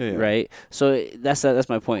thing, right? So that's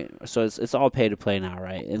my point. So it's all pay to play now,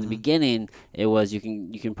 right? In the beginning, it was you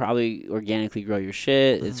can probably organically grow your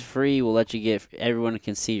shit. It's free. We'll let you everyone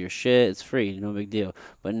can see your shit. It's free, no big deal.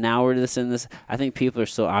 But now we're in this. I think people are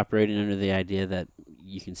still operating under the idea that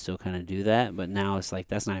you can still kind of do that, but now it's like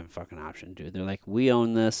that's not even a fucking option, dude. They're like, we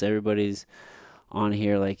own this. Everybody's on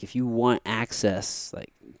here. Like, if you want access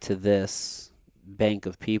like to this bank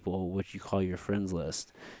of people, which you call your friends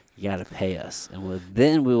list, you got to pay us, and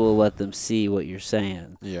then we will let them see what you're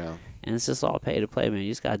saying. Yeah. And it's just all pay to play, man.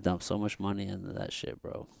 You just got to dump so much money into that shit,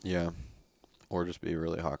 bro. Yeah. Or just be a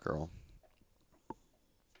really hot girl.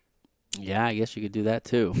 Yeah, I guess you could do that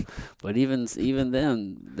too. But even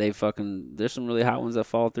then, there's some really hot ones that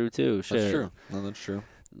fall through too. Shit. That's true. No, that's true.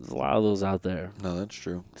 There's a lot of those out there. No, that's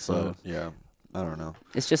true. So, yeah, I don't know.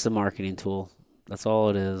 It's just a marketing tool. That's all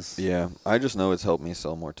it is. Yeah, I just know it's helped me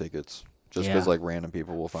sell more tickets. Just because like random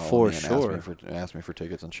people will follow me and ask me for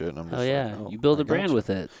tickets and shit, and I'm just like, oh, you build a brand with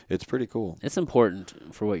it. It's pretty cool. It's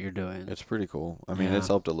important for what you're doing. It's pretty cool. I mean, it's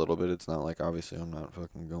helped a little bit. It's not like obviously I'm not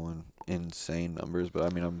fucking going insane numbers, but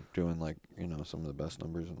I mean I'm doing like some of the best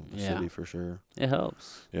numbers in the city for sure. It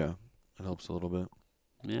helps. Yeah, it helps a little bit.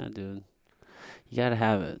 Yeah, dude. You gotta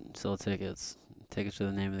have it. Sell tickets. Tickets are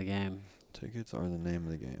the name of the game. Tickets are the name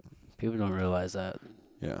of the game. People don't realize that.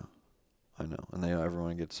 Yeah. I know, and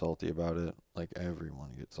everyone gets salty about it. Like,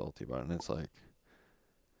 everyone gets salty about it, and it's like,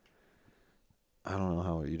 I don't know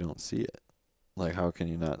how you don't see it. Like, how can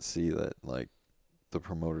you not see that, like, the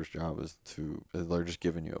promoter's job is they're just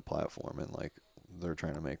giving you a platform, and, like, they're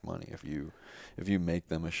trying to make money. If you make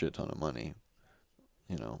them a shit ton of money,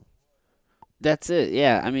 That's it,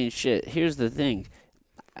 yeah. I mean, shit, here's the thing.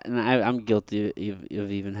 And I'm guilty of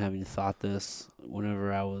even having thought this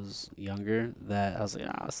whenever I was younger, that I was like,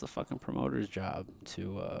 it's the fucking promoter's job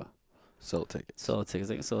to sell tickets.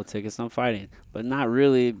 They can sell tickets. I'm fighting, but not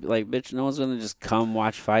really. Like, bitch, no one's gonna just come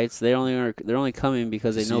watch fights. They're only coming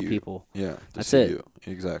because they know people. Yeah, that's it. You.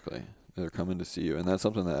 Exactly. They're coming to see you, and that's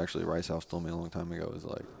something that actually Rice House told me a long time ago. Is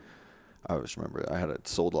like, I just remember I had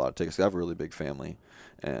sold a lot of tickets. I have a really big family.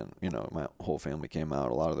 And, my whole family came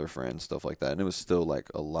out, a lot of their friends, stuff like that. And it was still, like,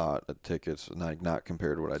 a lot of tickets, not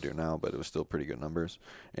compared to what I do now, but it was still pretty good numbers.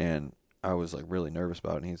 And I was, like, really nervous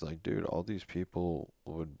about it. And he's like, dude, all these people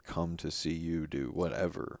would come to see you do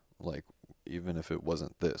whatever, like, even if it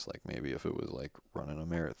wasn't this. Like, maybe if it was, like, running a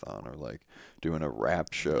marathon or, like, doing a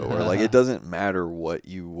rap show. Or, like, it doesn't matter what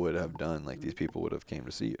you would have done. Like, these people would have came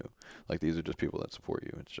to see you. Like, these are just people that support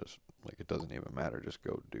you. It's just, like, it doesn't even matter. Just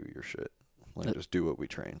go do your shit. Like, just do what we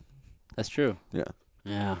train. That's true. Yeah.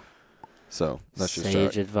 Yeah. So, that's just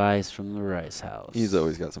sage advice from the Rice House. He's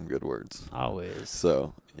always got some good words. Always.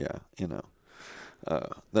 So, yeah,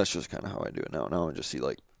 that's just kind of how I do it now. Now I just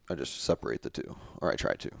I just separate the two. Or I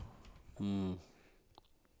try to.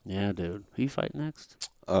 Yeah, dude. Who you fight next?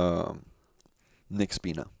 Nick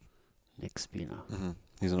Spina. Nick Spina. Mm-hmm.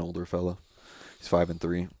 He's an older fella. He's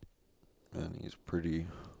 5-3. And he's pretty,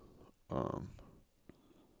 I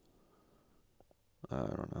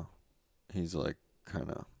don't know. He's like kind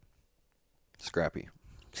of scrappy.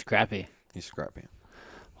 Scrappy. He's scrappy. I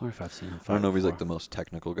wonder if I've seen him fight I don't know if he's before. like the most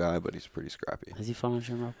technical guy, but he's pretty scrappy. Has he fought on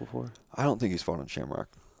Shamrock before? I don't think he's fought on Shamrock.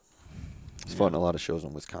 He's fought in a lot of shows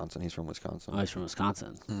in Wisconsin. He's from Wisconsin. Oh, he's from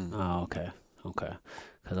Wisconsin. Oh, okay. Okay.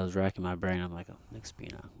 Because I was racking my brain. I'm like, Nick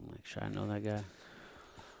Spina. I'm like, should I know that guy?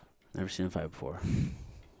 Never seen him fight before.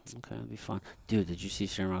 Okay, that'd be fun. Dude, did you see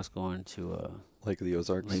Shamrock's going to Lake of the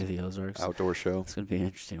Ozarks? Lake of the Ozarks. Outdoor show. It's going to be an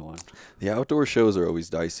interesting one. The outdoor shows are always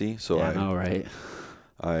dicey. So I know, right?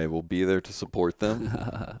 I will be there to support them,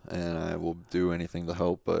 and I will do anything to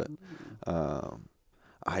help. But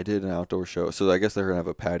I did an outdoor show, so I guess they're gonna have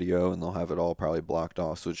a patio, and they'll have it all probably blocked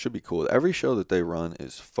off. So it should be cool. Every show that they run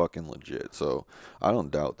is fucking legit. So I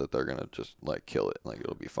don't doubt that they're gonna just like kill it. Like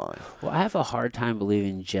it'll be fine. Well, I have a hard time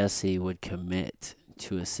believing Jesse would commit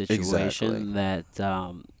to a situation that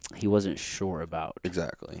he wasn't sure about.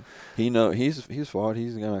 Exactly. He's fought.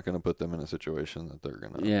 He's not gonna put them in a situation that they're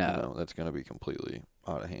gonna that's gonna be completely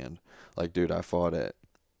out of hand. Like, dude, I fought at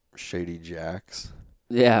Shady Jack's.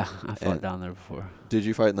 Yeah, I fought down there before. Did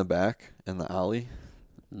you fight in the back in the alley?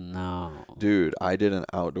 No. Dude, I did an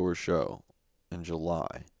outdoor show in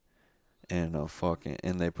July, and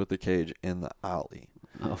they put the cage in the alley.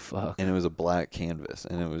 Oh fuck! And it was a black canvas,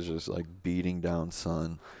 and it was just like beating down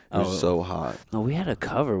sun. It was so hot. No, we had a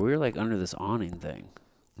cover. We were like under this awning thing.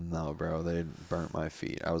 No, bro, they burnt my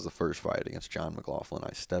feet. I was the first fight against John McLaughlin.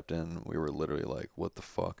 I stepped in. We were literally like, what the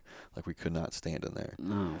fuck? Like, we could not stand in there.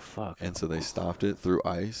 No, fuck. And so they stopped it through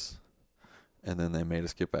ice, and then they made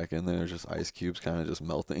us get back in there. There's just ice cubes kind of just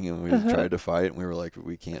melting, and we tried to fight, and we were like,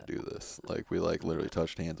 we can't do this. Like, we like literally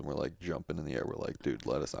touched hands, and we're like jumping in the air. We're like, dude,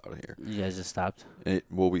 let us out of here. You guys just stopped?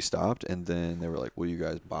 We stopped, and then they were like, will you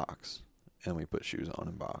guys box? And we put shoes on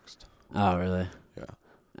and boxed. Oh, really? Yeah.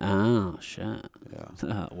 Oh, shit.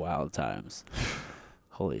 Yeah. Wild times.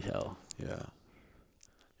 Holy hell. Yeah.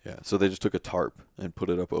 Yeah. So they just took a tarp and put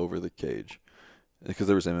it up over the cage because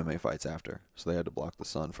there was MMA fights after. So they had to block the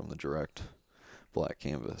sun from the direct black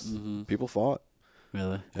canvas. Mm-hmm. People fought.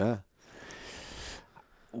 Really? Yeah.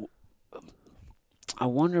 I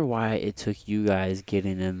wonder why it took you guys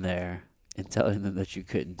getting in there and telling them that you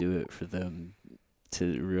couldn't do it for them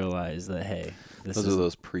to realize that, hey, those are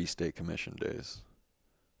those pre-state commission days.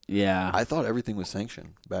 Yeah. I thought everything was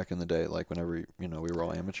sanctioned back in the day, like whenever, we were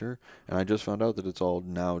all amateur, and I just found out that it's all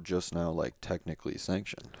just now, like, technically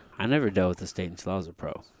sanctioned. I never dealt with the state until I was a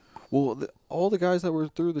pro. Well, all the guys that were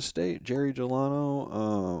through the state, Jerry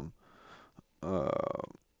Gelano,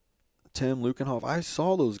 Tim Lukenhoff, I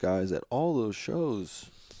saw those guys at all those shows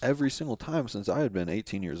every single time since I had been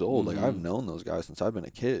 18 years old. Mm-hmm. Like, I've known those guys since I've been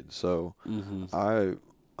a kid, so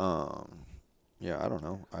yeah, I don't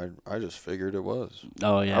know. I just figured it was.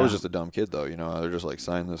 Oh, yeah. I was just a dumb kid, though. They're just like,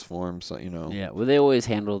 sign this form, so, Yeah, well, they always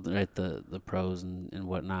handled the pros and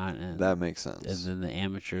whatnot. And that makes sense. And then the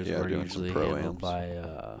amateurs were usually handled by,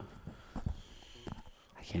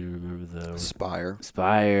 I can't even remember the... Spire,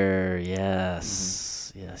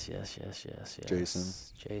 yes. Mm-hmm. Yes.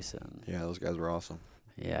 Jason. Yeah, those guys were awesome.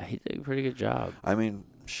 Yeah, he did a pretty good job. I mean,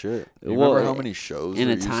 shit. You remember how many shows in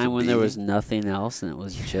there a time used to when be? there was nothing else and it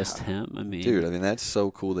was just him? I mean, dude, that's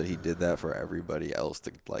so cool that he did that for everybody else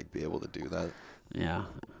to like be able to do that. Yeah,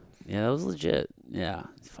 that was legit. Yeah,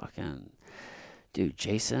 fucking dude,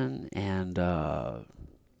 Jason and I'm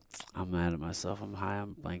mad at myself.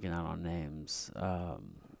 I'm blanking out on names.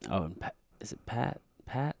 And is it Pat?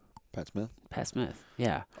 Pat Smith? Pat Smith,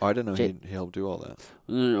 yeah. Oh, I didn't know he helped do all that.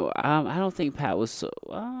 No, I don't think Pat was so...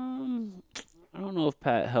 I don't know if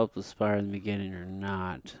Pat helped Aspire in the beginning or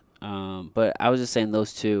not. But I was just saying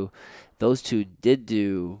those two did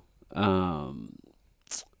do... what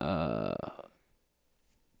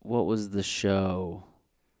was the show?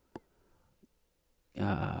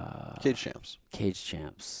 Cage Champs.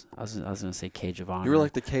 I was gonna say Cage of Honor. You were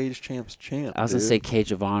like the Cage Champs champ. I was gonna say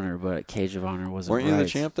Cage of Honor, but Cage of Honor wasn't. Weren't you the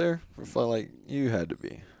champ there? Like, you had to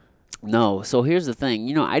be. No. So here's the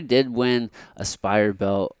thing. I did win a Spire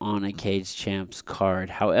belt on a Cage Champs card.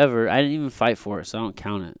 However, I didn't even fight for it, so I don't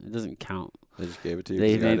count it. It doesn't count. They just gave it to you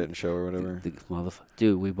because the guy didn't show or whatever.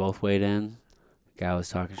 Dude, we both weighed in. The guy was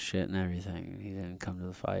talking shit and everything. He didn't come to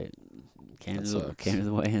the fight. Came to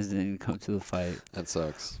the weigh-ins, didn't even come to the fight. That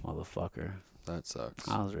sucks. Motherfucker. That sucks.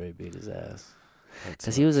 I was ready to beat his ass.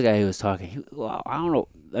 Because he was the guy who was talking. I don't know.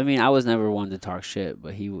 I mean, I was never one to talk shit,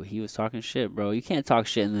 but he was talking shit, bro. You can't talk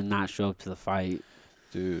shit and then not show up to the fight.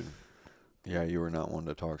 Dude. Yeah, you were not one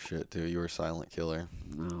to talk shit, too. You were a silent killer.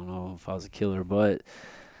 I don't know if I was a killer, but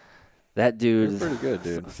that dude... You're pretty good,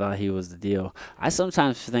 dude. Thought he was the deal. I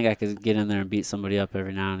sometimes think I could get in there and beat somebody up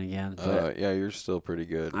every now and again. But yeah, you're still pretty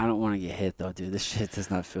good. I don't want to get hit, though, dude. This shit does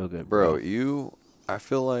not feel good, bro. I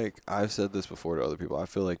feel like I've said this before to other people. I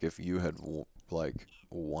feel like if you had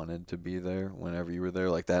wanted to be there whenever you were there,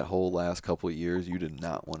 like that whole last couple of years, you did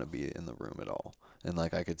not want to be in the room at all. And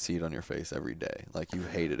like I could see it on your face every day. Like you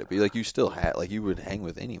hated it. But like you still had, like you would hang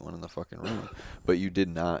with anyone in the fucking room. But you did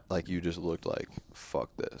not, like you just looked like,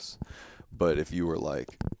 fuck this. But if you were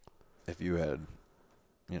like, if you had,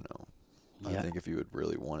 I think if you had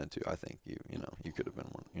really wanted to, I think you could have been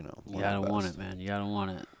one, You gotta want it, man. You gotta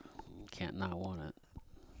want it. You can't not want it.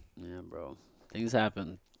 Yeah, bro. things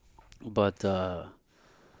happen. But I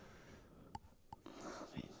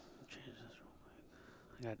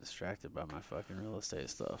got distracted by my fucking real estate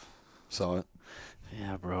stuff. Saw it.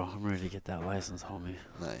 Yeah, bro, I'm ready to get that license, homie.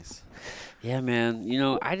 Nice. Yeah, man.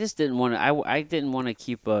 I just didn't want to. I didn't want to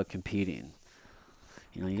keep competing.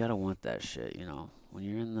 You gotta want that shit. When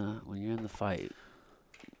you're in the fight,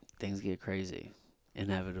 things get crazy,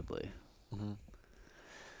 inevitably. Mm-hmm.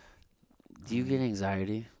 Do you get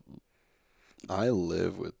anxiety? I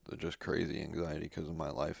live with just crazy anxiety because my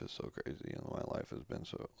life is so crazy and my life has been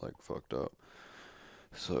so like fucked up.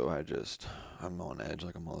 So I'm on edge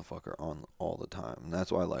like a motherfucker on all the time. And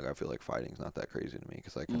that's why I feel like fighting's not that crazy to me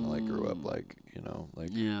because I kind of grew up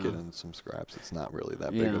Yeah. getting some scraps. It's not really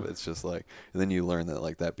that big Yeah. of it. It's just and then you learn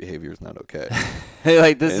that that behavior is not okay.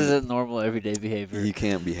 Like this And isn't normal everyday behavior. you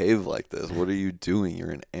can't behave like this. What are you doing?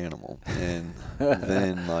 You're an animal. And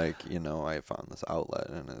then I found this outlet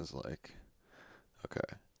and it's like,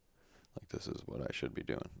 okay. This is what I should be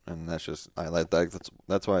doing, and that's just I like that.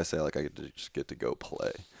 That's why I say I just get to go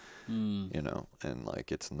play, and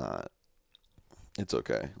it's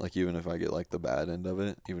okay. Even if I get the bad end of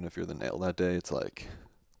it, even if you're the nail that day, it's like,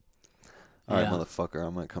 all right, motherfucker,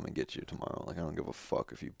 I'm gonna come and get you tomorrow. I don't give a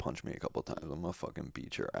fuck if you punch me a couple times. I'm gonna fucking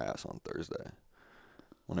beat your ass on Thursday.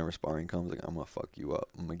 Whenever sparring comes, I'm gonna fuck you up.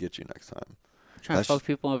 I'm gonna get you next time. Trying to fuck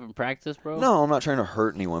people up in practice, bro? No, I'm not trying to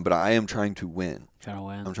hurt anyone, but I am trying to win. Trying to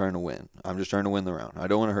win? I'm trying to win. I'm just trying to win the round. I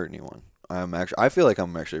don't want to hurt anyone. I feel like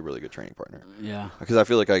I'm actually a really good training partner. Yeah. Because I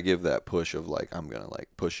feel like I give that push of I'm going to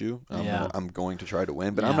push you. I'm going to try to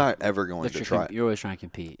win, but I'm not ever going to try. You're always trying to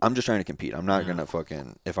compete. I'm just trying to compete. I'm not going to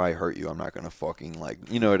fucking, if I hurt you, I'm not going to fucking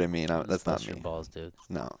you know what I mean? That's not me. Your balls, dude.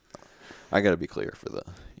 No. I got to be clear for the,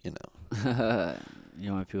 You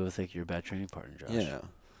don't want people to think you're a bad training partner, Josh. Yeah.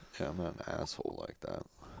 Yeah, I'm not an asshole like that.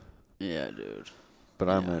 Yeah, dude. But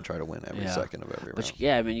I'm going to try to win every second of every round.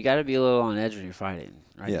 Yeah, I mean, you got to be a little on edge when you're fighting,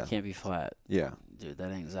 right? Yeah. You can't be flat. Yeah. Dude,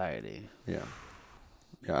 that anxiety. Yeah.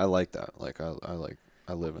 Yeah, I like that.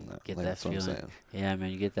 I live in that. Get that that's feeling. What I'm saying. Yeah,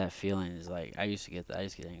 man, you get that feeling. It's I used to get that. I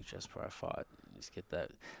used to get anxious before I fought. You just get that.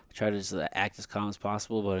 I try to just act as calm as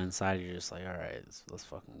possible, but inside you're just all right, let's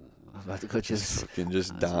fucking. I'm about to go just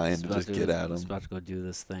dying to just get at him. I'm about to go do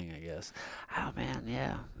this thing, I guess. Oh man,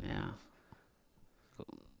 yeah.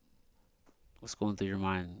 What's going through your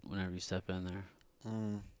mind whenever you step in there?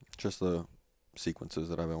 Just the sequences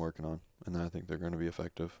that I've been working on, and I think they're going to be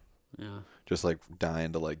effective. Yeah. Just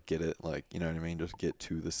dying to get it, you know what I mean? Just get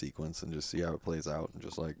to the sequence and just see how it plays out, and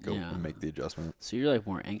just go and make the adjustment. So you're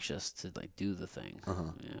more anxious to do the thing.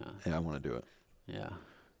 Yeah. Yeah, I want to do it. Yeah.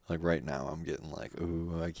 Right now, I'm getting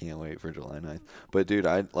ooh, I can't wait for July 9th. But dude,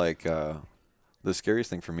 the scariest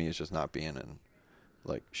thing for me is just not being in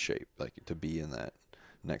shape. To be in that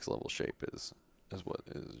next level shape is what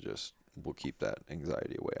is just will keep that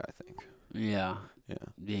anxiety away, I think. Yeah. Yeah.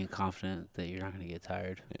 Being confident that you're not going to get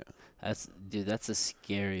tired. Yeah. That's a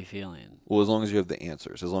scary feeling. Well, as long as you have the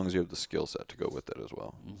answers, as long as you have the skill set to go with it as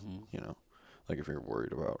well. Mm-hmm. If you're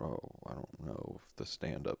worried about, I don't know if the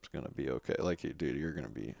stand-up's going to be okay. Dude, you're going to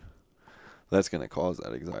be, that's going to cause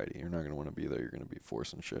that anxiety. You're not going to want to be there. You're going to be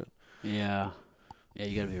forcing shit. Yeah. Yeah,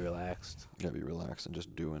 you got to be relaxed. You got to be relaxed and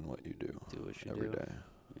just doing what you do. Do what you every do. day.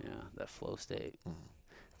 Yeah, that flow state. Mm.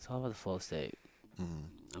 It's all about the flow state. Mm.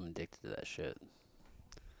 I'm addicted to that shit.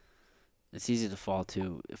 It's easy to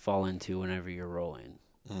fall into whenever you're rolling.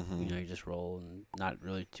 Mm-hmm. You just roll and not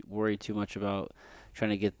really worry too much about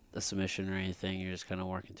trying to get a submission or anything. You're just kind of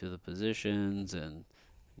working through the positions and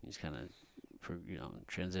you just kind of,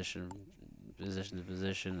 transition position to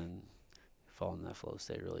position and fall in that flow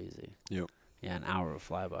state real easy. Yep. Yeah, an hour will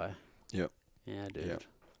fly by. Yep. Yeah, dude.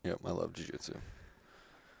 Yep. I love jiu-jitsu.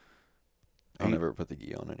 I'll never put the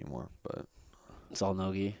gi on anymore, but it's all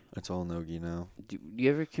no-gi. It's all no-gi now. Do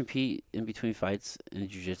you ever compete in between fights in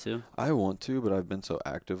jiu-jitsu? I want to, but I've been so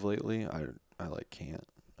active lately. I can't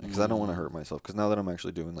because I don't want to hurt myself. Because now that I'm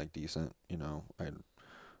actually doing decent, I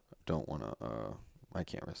don't want to. I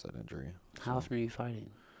can't risk that injury. How often are you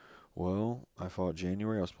fighting? Well, I fought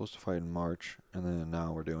January. I was supposed to fight in March, and then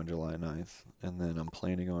now we're doing July 9th. And then I'm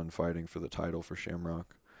planning on fighting for the title for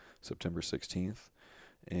Shamrock September 16th.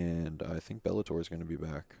 And I think Bellator is going to be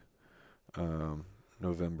back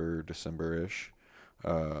November, December-ish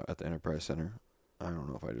at the Enterprise Center. I don't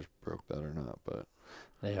know if I just broke that or not, but...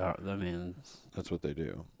 They are. I mean... That's what they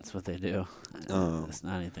do. That's what they do. It's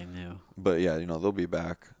not anything new. But yeah, they'll be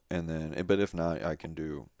back. And then, but if not, I can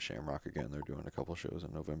do Shamrock again. They're doing a couple shows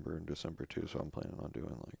in November and December too, so I'm planning on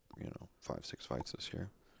doing 5-6 fights this year.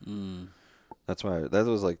 Mm. That's why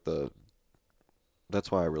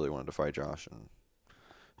I really wanted to fight Josh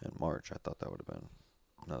in March. I thought that would have been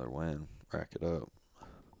another win. Rack it up.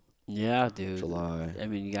 Yeah, dude. July. I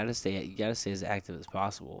mean, you gotta stay as active as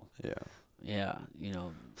possible. Yeah. Yeah,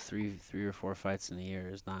 three or four fights in a year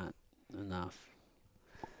is not enough.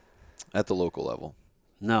 At the local level.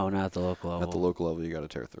 No, not at the local level. At the local level, you got to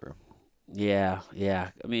tear through. Yeah.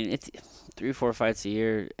 I mean, it's 3 or 4 fights a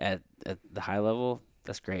year at the high level.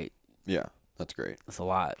 That's great. Yeah, that's great. That's a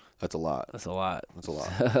lot. That's a lot. That's a lot. That's a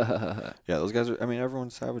lot. Yeah, those guys are. I mean,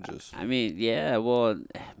 everyone's savages. I mean, yeah. Well,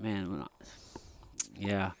 man,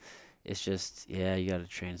 yeah. It's just, yeah, you got to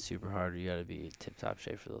train super hard. You got to be tip-top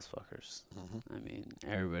shape for those fuckers. Mm-hmm. I mean,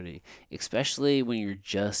 everybody, especially when you're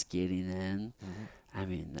just getting in. Mm-hmm. I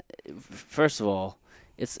mean, first of all,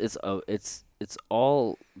 it's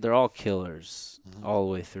all, they're all killers Mm-hmm. all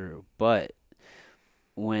the way through. But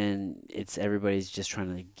when it's everybody's just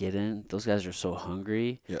trying to get in, those guys are so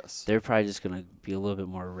hungry. Yes. They're probably just gonna be a little bit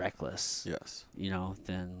more reckless. Yes.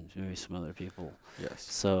 Than maybe some other people. Yes.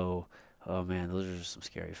 So. Oh man, those are just some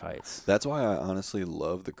scary fights. That's why I honestly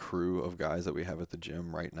love the crew of guys that we have at the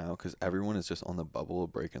gym right now, because everyone is just on the bubble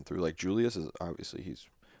of breaking through. Like Julius is obviously, he's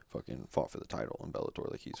fucking fought for the title in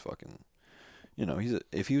Bellator. Like he's fucking,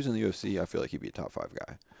 if he was in the UFC, I feel like he'd be a top 5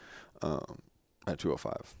 guy. At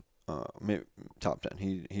 205, maybe top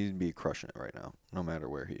 10. He'd be crushing it right now, no matter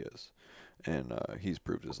where he is, and he's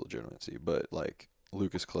proved his legitimacy. But like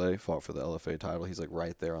Lucas Clay fought for the LFA title. He's like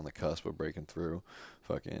right there on the cusp of breaking through.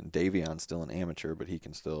 Fucking Davion's still an amateur, but he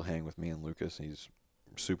can still hang with me and Lucas. He's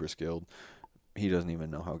super skilled. He doesn't even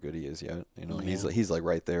know how good he is yet. He's like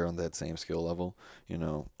right there on that same skill level.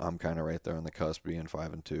 I'm kind of right there on the cusp, being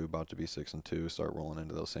 5-2, about to be 6-2. Start rolling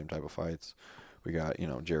into those same type of fights. We got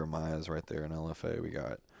Jeremiah's right there in LFA. We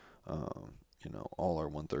got all our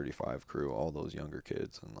 135 crew, all those younger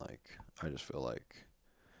kids, and like I just feel like.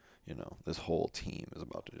 This whole team is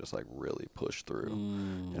about to just like really push through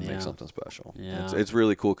and make something special. Yeah. It's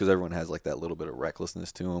really cool because everyone has like that little bit of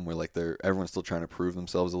recklessness to them, where like everyone's still trying to prove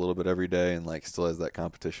themselves a little bit every day, and like still has that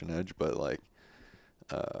competition edge. But like,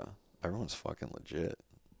 everyone's fucking legit.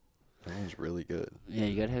 Everyone's really good. Yeah,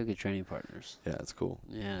 you gotta have good training partners. Yeah, it's cool.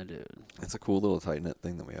 Yeah, dude. It's a cool little tight knit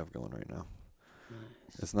thing that we have going right now.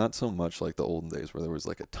 Nice. It's not so much like the olden days where there was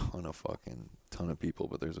like a ton of people,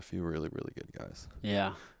 but there's a few really, really good guys.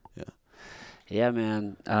 Yeah. Yeah. Yeah,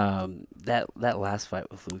 man. That last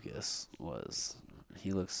fight with Lucas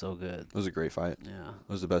he looked so good. It was a great fight. Yeah. It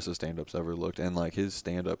was the best his stand-up's ever looked, and like his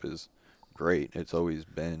stand-up is great. It's always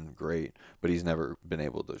been great, but he's never been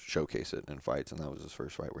able to showcase it in fights, and that was his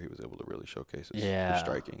first fight where he was able to really showcase his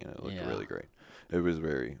striking, and it looked really great. It was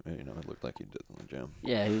very, it looked like he did in the gym.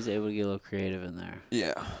 Yeah, he was able to get a little creative in there.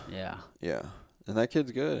 Yeah. Yeah. Yeah. And that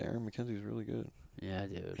kid's good. Aaron McKenzie's really good. Yeah,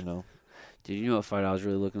 dude. Dude, you know what fight I was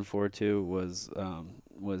really looking forward to was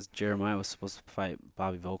Jeremiah was supposed to fight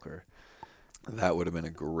Bobby Volker. That would have been a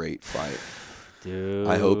great fight. Dude.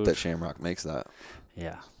 I hope that Shamrock makes that.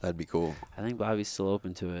 Yeah. That'd be cool. I think Bobby's still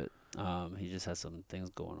open to it. He just has some things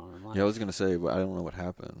going on in life. Yeah, I was going to say, but I don't know what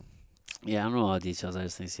happened. Yeah, I don't know all the details. I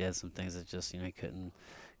just think he had some things that just, he couldn't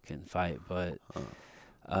fight. But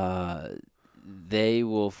they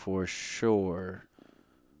will for sure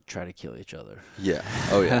try to kill each other. Yeah.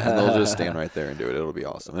 Oh, yeah. And they'll just stand right there and do it. It'll be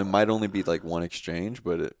awesome. It might only be like one exchange,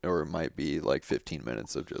 or it might be like 15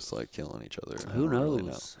 minutes of just like killing each other. Who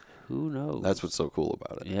knows? Who knows? That's what's so cool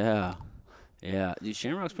about it. Yeah. Yeah. Dude,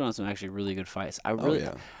 Shamrock's put on some actually really good fights. I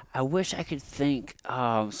wish I could think.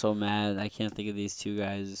 Oh, I'm so mad. I can't think of these two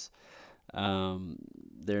guys,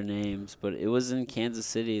 their names. But it was in Kansas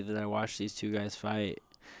City that I watched these two guys fight.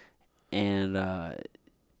 And,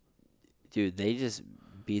 dude, they just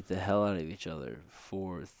beat the hell out of each other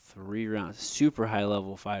for 3 rounds. Super high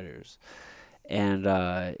level fighters, and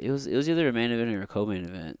it was either a main event or a co-main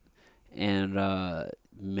event. And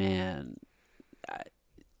man,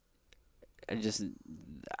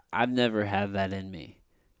 I've never had that in me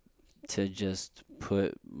to just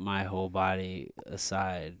put my whole body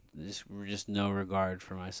aside, just no regard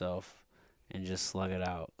for myself. And just slug it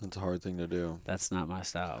out. It's a hard thing to do. That's not my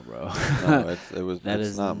style, bro. No,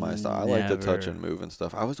 it's not my style. I like to touch and move and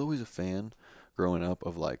stuff. I was always a fan, growing up,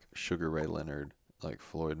 of like Sugar Ray Leonard, like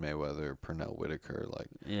Floyd Mayweather, Pernell Whitaker. Like,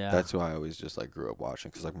 that's who I always just like grew up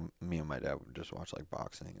watching. Cause like me and my dad would just watch like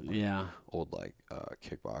boxing and like, old like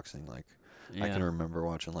kickboxing. Like I can remember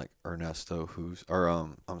watching like Ernesto Hoost, or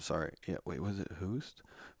was it Hoost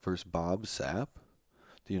versus Bob Sapp?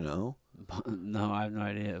 Do you know? No, I have no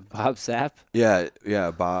idea. Bob Sapp? Yeah,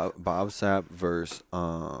 Bob Sapp versus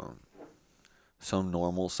some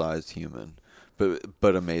normal sized human,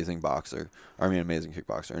 but amazing boxer. I mean, amazing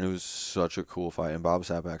kickboxer, and it was such a cool fight. And Bob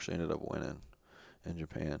Sapp actually ended up winning in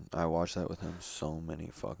Japan. I watched that with him so many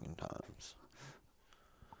fucking times.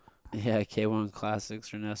 Yeah, K1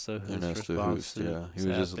 Classics, Ernesto Hoost versus Bob Yeah. He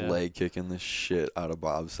was just leg kicking the shit out of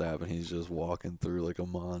Bob Sapp, and he's just walking through like a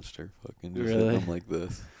monster, fucking just hitting him like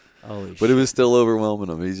this. Holy but shit. It was still overwhelming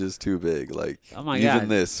him. He's just too big. Like, oh my even God.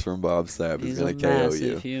 this from Bob Sapp is going to KO He's a you.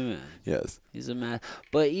 massive human. Yes. He's a man.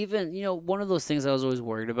 But even, one of those things I was always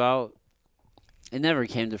worried about, it never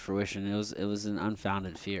came to fruition. It was an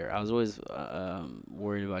unfounded fear. I was always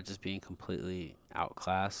worried about just being completely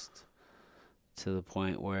outclassed to the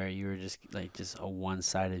point where you were just a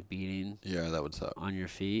one-sided beating. Yeah, that would suck. On your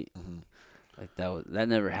feet. Mm-hmm. Like that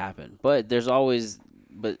never happened. But there's always,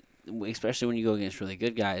 especially when you go against really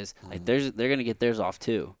good guys, like they're gonna get theirs off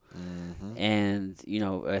too. Mm-hmm. And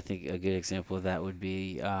I think a good example of that would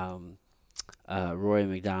be Rory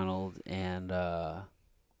McDonald and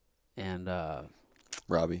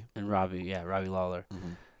Robbie. And Robbie Lawler.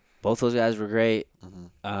 Mm-hmm. Both those guys were great.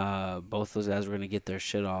 Mm-hmm. Both those guys were gonna get their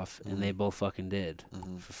shit off, and they both fucking did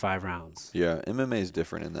for 5 rounds. Yeah, MMA is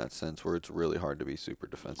different in that sense, where it's really hard to be super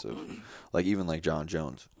defensive. Like even like John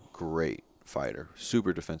Jones, great fighter,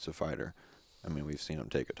 super defensive fighter. I mean, we've seen him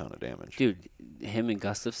take a ton of damage. Dude, him and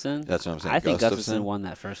Gustafsson. That's what I'm saying. I think Gustafsson won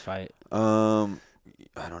that first fight.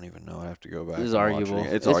 I don't even know. I have to go back. It's arguable.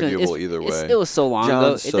 It's arguable either way. It was so long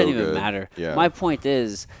ago. It doesn't even good. matter. Yeah. My point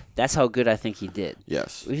is, that's how good I think he did.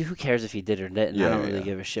 Yes. Who cares if he did or didn't? I don't really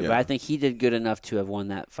give a shit. But I think he did good enough to have won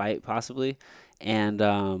that fight, possibly. And,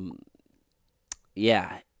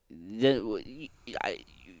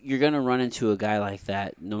 you're going to run into a guy like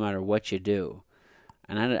that no matter what you do.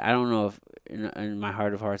 And I don't know if, in my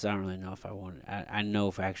heart of hearts, I don't really know if I want it. I know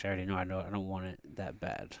if actually I already know I don't want it that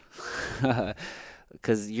bad.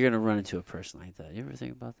 Because you're going to run into a person like that. You ever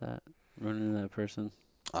think about that? Running into that person?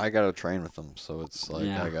 I got to train with them, so it's like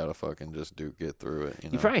I got to fucking just get through it.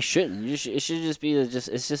 You probably shouldn't. It should just be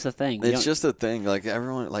it's just a thing. It's just a thing. Like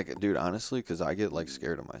everyone, like, dude, honestly, because I get like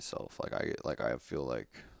scared of myself. Like I feel like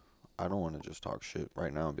I don't want to just talk shit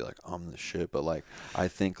right now and be like, I'm the shit. But like, I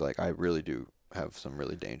think like I really do have some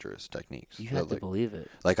really dangerous techniques. You have to believe it.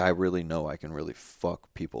 Like I really know I can really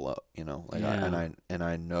fuck people up, Like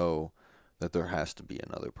I know that there has to be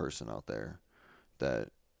another person out there that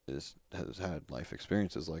has had life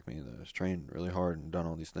experiences like me, that has trained really hard and done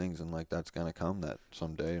all these things, and like that's gonna come that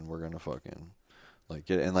someday, and we're gonna fucking like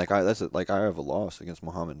get it. And like I have a loss against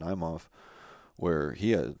Muhammad Naimov where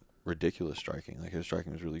he had ridiculous striking. Like his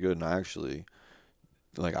striking was really good, and I actually.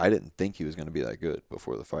 Like, I didn't think he was going to be that good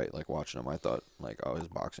before the fight. Like, watching him, I thought, like, oh, his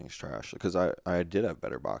boxing's trash. Because I did have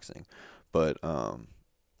better boxing. But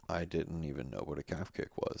I didn't even know what a calf kick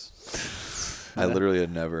was. I literally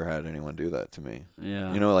had never had anyone do that to me. Yeah.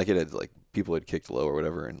 Like, it had, like, people had kicked low or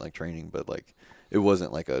whatever in, like, training. But, like, it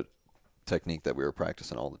wasn't, like, a technique that we were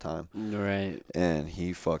practicing all the time. Right. And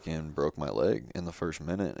he fucking broke my leg in the first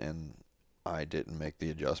minute. And I didn't make the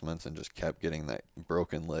adjustments and just kept getting that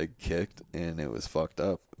broken leg kicked, and it was fucked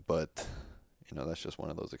up. But, that's just one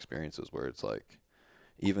of those experiences where it's like,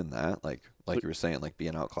 even that, like you were saying, like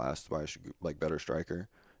being outclassed by a better striker,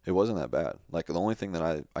 it wasn't that bad. Like the only thing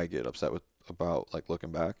that I get upset about like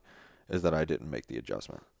looking back is that I didn't make the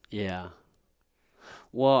adjustment. Yeah.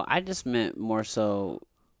 Well, I just meant more so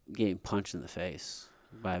getting punched in the face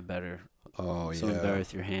by a better. Someone better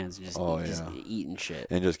with your hands and just eating shit.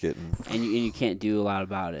 And just getting... And you can't do a lot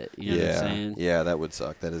about it. You know what I'm saying? Yeah, that would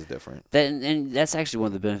suck. That is different. And that's actually one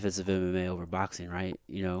of the benefits of MMA over boxing, right?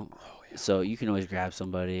 So you can always grab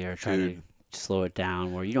somebody or try to slow it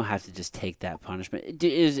down where you don't have to just take that punishment.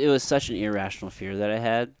 It was such an irrational fear that I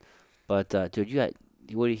had. But, dude,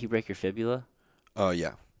 what did he break your fibula? Oh,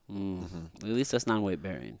 yeah. Mm-hmm. At least that's non-weight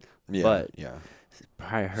bearing. Yeah, but yeah.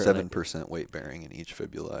 Probably hurt 7% weight bearing in each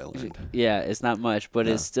fibula I learned. Yeah, it's not much, but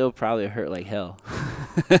it still probably hurt like hell.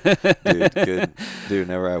 Dude,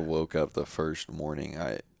 whenever I woke up the first morning,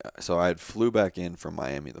 I had flew back in from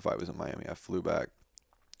Miami. The fight was in Miami. I flew back,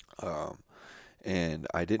 and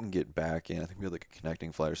I didn't get back in. I think we had like a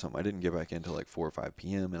connecting flight or something. I didn't get back in until like 4 or 5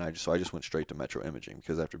 p.m. And I just went straight to Metro Imaging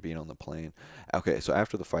because after being on the plane, okay. So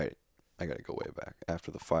after the fight, I got to go way back.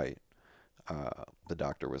 After the fight. The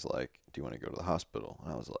doctor was like, do you want to go to the hospital?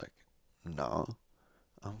 And I was like, nah,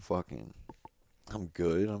 I'm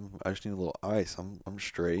good. I just need a little ice. I'm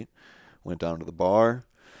straight. Went down to the bar,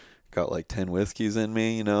 got like 10 whiskeys in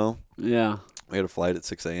me, Yeah. We had a flight at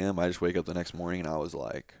 6 a.m. I just wake up the next morning and I was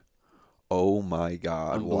like, oh my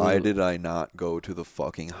God, why did I not go to the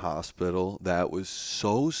fucking hospital? That was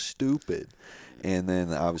so stupid. And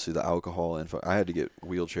then obviously the alcohol and I had to get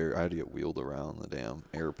wheeled around the damn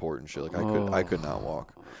airport and shit. Like I could not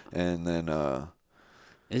walk. And then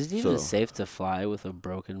Is it even safe to fly with a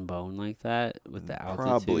broken bone like that with the altitude?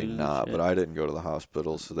 Probably not, but I didn't go to the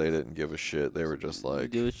hospital, so they didn't give a shit. They were just like, you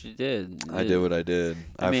do what you did. I did what I did.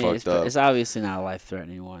 I mean, fucked up. It's obviously not a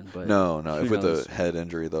life-threatening one, but no. If with a head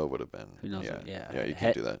injury though, would have been. Who knows? Yeah, you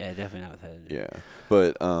can't do that. Yeah, definitely not with head injury. Yeah,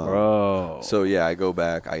 but bro. So yeah, I go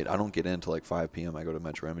back. I don't get in until like 5 p.m. I go to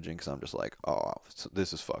Metro Imaging because I'm just like, oh,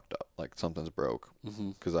 this is fucked up. Like something's broke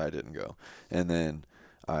because I didn't go. And then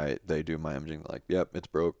they do my imaging. Like, yep, it's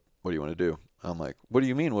broke. What do you want to do? I'm like, what do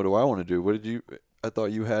you mean? What do I want to do? I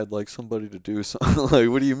thought you had like somebody to do something. Like,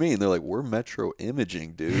 what do you mean? They're like, we're Metro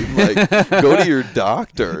Imaging, dude. Like, go to your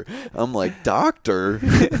doctor. I'm doctor?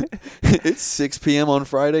 It's 6 p.m. on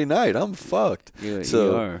Friday night. I'm fucked. You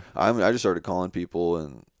are. I just started calling people,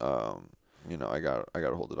 and I got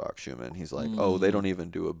a hold of Doc Schumann. He's like, oh, they don't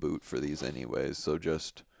even do a boot for these anyways, so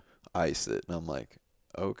just ice it. And I'm like,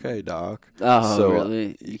 okay, Doc. Oh, so,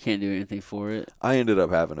 really? You can't do anything for it? I ended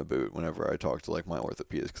up having a boot whenever I talked to, like, my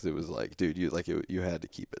orthopedist, because it was like, dude, you had to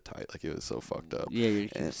keep it tight. Like, it was so fucked up. Yeah, you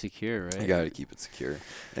keep it secure, right? You got to keep it secure.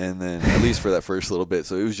 And then, at least for that first little bit,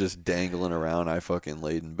 so it was just dangling around. I fucking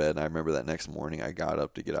laid in bed, and I remember that next morning I got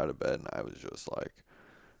up to get out of bed, and I was just, like,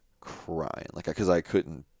 crying. Like, because I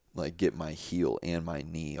couldn't, like, get my heel and my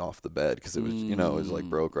knee off the bed because it was, it was like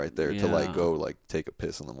broke right there to like go like take a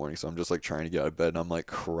piss in the morning. So I'm just like trying to get out of bed, and I'm like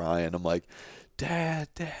crying. I'm like, Dad,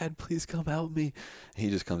 please come help me. He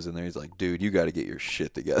just comes in there. He's like, dude, you got to get your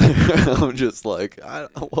shit together. I'm just like,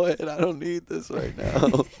 what? I don't need this right now.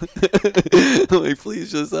 I'm like,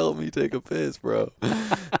 please just help me take a piss, bro.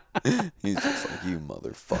 He's just like, you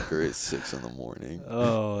motherfucker. It's 6 in the morning.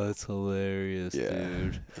 Oh, that's hilarious,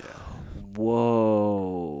 dude. Yeah.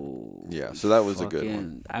 Whoa. Yeah, so that was a good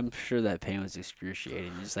one. I'm sure that pain was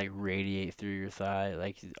excruciating. Just like radiate through your thigh,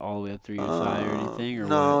 like all the way up through your thigh or anything? Or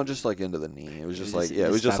no, what? Just like into the knee. It was just like, it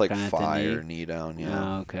was just like fire, knee down,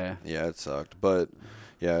 yeah. Oh, okay. Yeah, it sucked. But,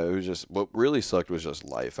 yeah, it was just, what really sucked was just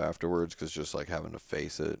life afterwards, because just like having to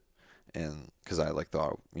face it. And because I like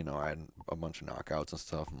thought, I had a bunch of knockouts and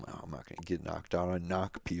stuff. I'm like, oh, I'm not going to get knocked out. I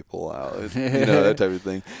knock people out, that type of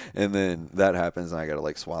thing. And then that happens, and I got to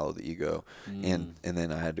like swallow the ego. And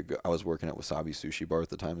then I had to go. I was working at Wasabi Sushi Bar at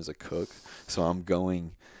the time as a cook. So I'm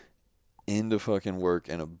going into fucking work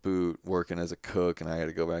in a boot, working as a cook, and I got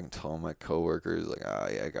to go back and tell my coworkers like,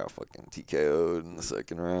 I got fucking TKO'd in the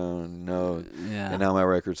second round. No. Yeah. And now my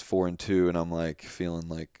record's 4-2, and I'm like feeling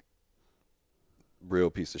like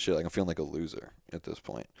real piece of shit. Like, I'm feeling like a loser at this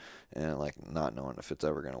point, and like not knowing if it's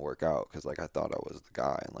ever gonna work out, because like I thought I was the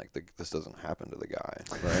guy, and like this doesn't happen to the guy,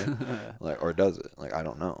 right? Like, or does it? Like, I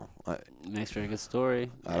don't know. Makes for a good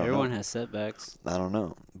story. Everyone has setbacks. I don't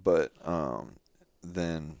know, but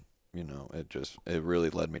then it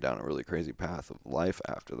really led me down a really crazy path of life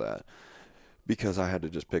after that, because I had to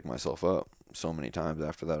just pick myself up so many times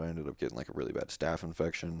after that. I ended up getting like a really bad staph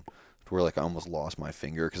infection, where like I almost lost my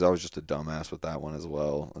finger because I was just a dumbass with that one as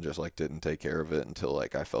well. I just like didn't take care of it until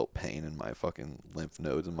like I felt pain in my fucking lymph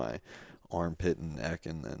nodes in my armpit and neck,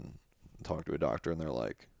 and then talked to a doctor, and they're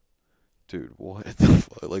like, dude, what the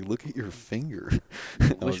fuck? Like, look at your finger.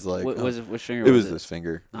 I was like, which finger? It was this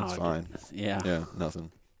finger. It's fine. Yeah,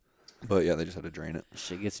 nothing. But yeah, they just had to drain it.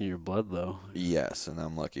 Shit gets in your blood though. Yes, and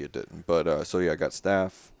I'm lucky it didn't. But so yeah, I got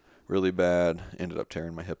staph really bad. Ended up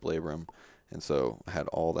tearing my hip labrum. And so I had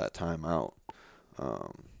all that time out,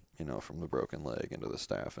 from the broken leg into the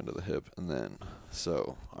staph into the hip. And then,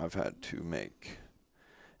 so I've had to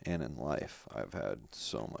and in life, I've had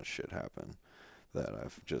so much shit happen that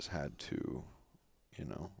I've just had to,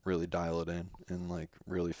 really dial it in and like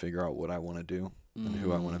really figure out what I want to do and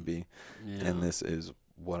who I want to be. Yeah. And this is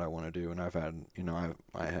what I want to do. And I've had,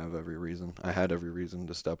 I have every reason. I had every reason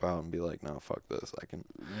to step out and be like, no, fuck this. I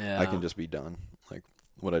can just be done. Like,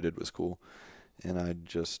 what I did was cool, and I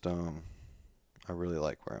just I really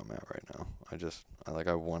like where I'm at right now. I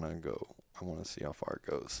want to see how far it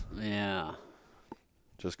goes. Yeah.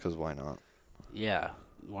 Just 'cause why not? Yeah,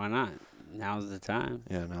 why not? Now's the time.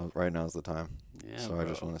 Yeah, right now's the time. Yeah. So I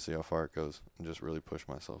just want to see how far it goes and just really push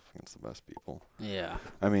myself against the best people. Yeah.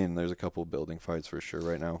 I mean, there's a couple building fights for sure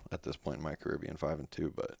right now at this point in my career, being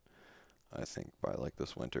 5-2, but I think by like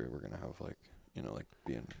this winter we're gonna have like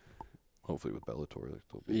being. Hopefully with Bellator,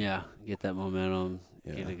 get that momentum,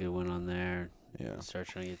 get a good win on there. Yeah, start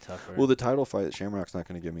trying to get tougher. Well, the title fight, Shamrock's not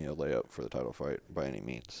going to give me a layup for the title fight by any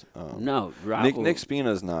means. No, Nick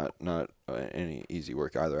Spina's not any easy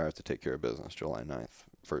work either. I have to take care of business July 9th,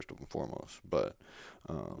 first and foremost. But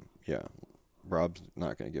Rob's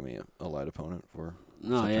not going to give me a light opponent for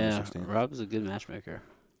September 16th. Rob's a good matchmaker.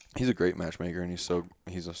 He's a great matchmaker, and he's so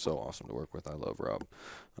awesome to work with. I love Rob.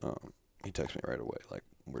 he texts me right away. Like,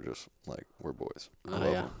 we're boys. I Oh, love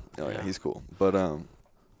yeah. him. Oh, yeah, Yeah. he's cool. But,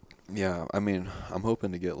 yeah, I mean, I'm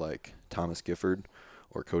hoping to get, like, Thomas Gifford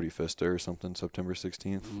or Cody Pfister or something September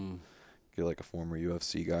 16th. Get, like, a former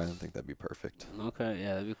UFC guy. I think that'd be perfect. Okay,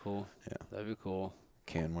 yeah, that'd be cool. Yeah. That'd be cool.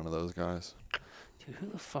 Can one of those guys. Dude, who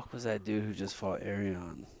the fuck was that dude who just fought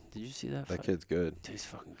Arion? Did you see that That fight? kid's good. Dude, he's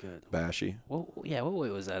fucking good. Bashy. What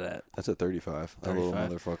weight was that at? That's at 35. That little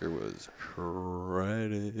 35? motherfucker was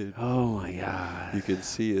shredded. Oh, my God. You could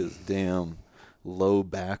see his damn low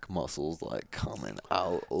back muscles, like, coming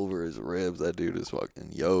out over his ribs. That dude is fucking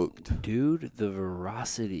yoked. Dude, the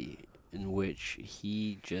veracity in which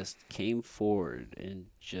he just came forward and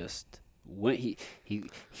just went. He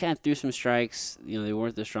kind of threw some strikes. You know, they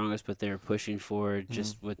weren't the strongest, but they were pushing forward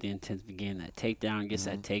just with the intent of getting that takedown. Gets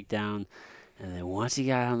that takedown, and then once he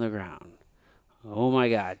got on the ground, oh my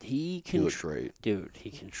God, He looked great. Dude, he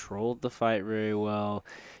controlled the fight very well.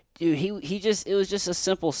 Dude, it was just a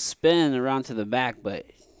simple spin around to the back, but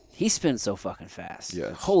he spins so fucking fast.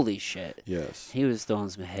 Yes. Holy shit. Yes. He was throwing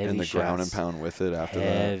some heavy shots. And the ground and pound with it after that.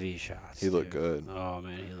 Heavy shots. He looked good. Oh,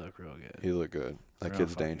 man, he looked real good. He looked good. That Real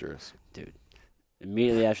kid's fucking dangerous. Dude.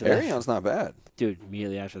 Immediately after that. Arion's not bad. Dude,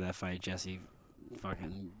 immediately after that fight, Jesse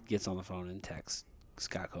fucking gets on the phone and texts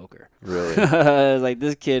Scott Coker. Really? It's like,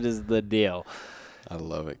 this kid is the deal. I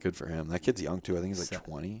love it. Good for him. That kid's young, too. I think he's like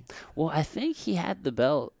 20. Well, I think he had the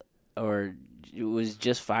belt, or it was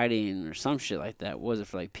just fighting or some shit like that. Was it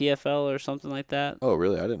for like PFL or something like that? Oh,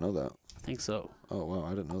 really? I didn't know that. I think so. Oh, wow.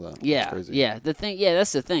 I didn't know that. Yeah, That's crazy. yeah.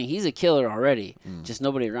 That's the thing. He's a killer already. Just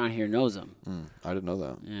nobody around here knows him. I didn't know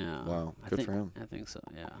that. Yeah. Wow. Good for him. I think so,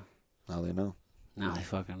 yeah. Now they know. Now they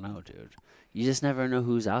fucking know, dude. You just never know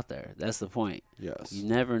who's out there. That's the point. Yes. You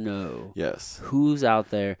never know Yes. who's out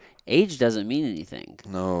there. Age doesn't mean anything.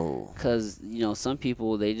 No. Because, some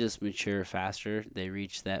people, they just mature faster. They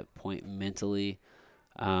reach that point mentally.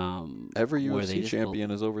 Every where they UFC just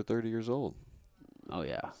champion is over 30 years old. Oh,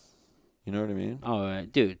 yeah. You know what I mean? Oh,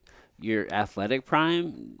 dude. Your athletic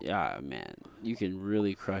prime, yeah, man, you can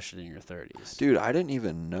really crush it in your 30s. Dude, I didn't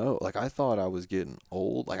even know. Like, I thought I was getting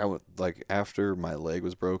old. Like, after my leg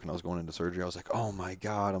was broken, I was going into surgery. I was like, oh my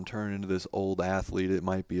God, I'm turning into this old athlete. It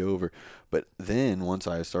might be over. But then once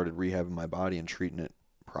I started rehabbing my body and treating it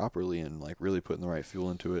properly and, like, really putting the right fuel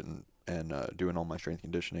into it and doing all my strength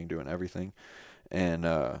conditioning, doing everything, and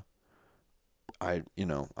I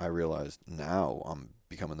realized now I'm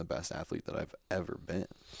becoming the best athlete that I've ever been.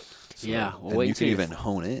 So, yeah, well, and you can even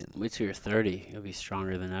hone in. Wait till you're 30. You'll be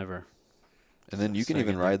stronger than ever. And then you can Start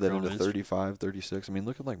even getting ride that grown into men 35, 36. I mean,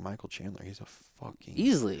 look at like Michael Chandler. He's a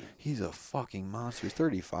fucking monster. He's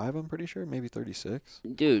 35, I'm pretty sure, maybe 36.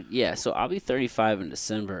 Dude, yeah. So I'll be 35 in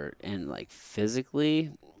December, and like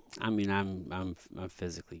physically, I mean, I'm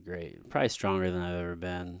physically great. Probably stronger than I've ever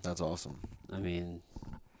been. That's awesome. I mean,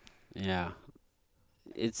 yeah.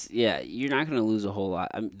 You're not going to lose a whole lot.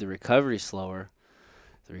 The recovery's slower.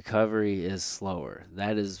 The recovery is slower.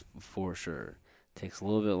 That is for sure. Takes a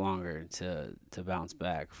little bit longer to bounce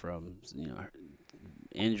back from,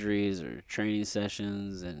 injuries or training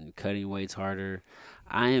sessions and cutting weights harder.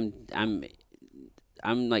 I'm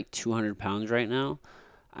like 200 pounds right now.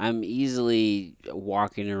 I'm easily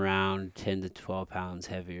walking around 10 to 12 pounds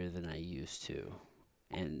heavier than I used to.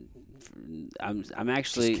 And I'm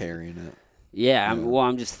actually just carrying it. Yeah,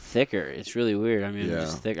 I'm just thicker. It's really weird. I mean, I'm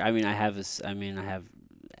just Yeah. thicker. I mean, I have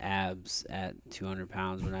abs at 200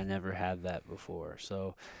 pounds when I never had that before.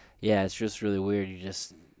 So, yeah, it's just really weird. You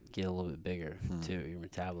just get a little bit bigger too. Your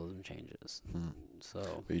metabolism changes.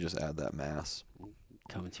 So, But you just add that mass.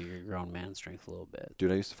 coming to your grown man strength a little bit.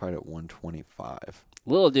 Dude, I used to fight at 125.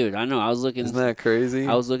 Little dude, I know. I was looking. Isn't that crazy?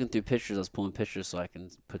 I was looking through pictures. I was pulling pictures so I can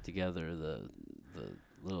put together the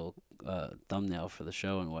little thumbnail for the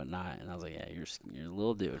show and whatnot. And I was like, yeah, you're a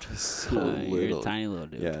little dude. So You're little. a tiny little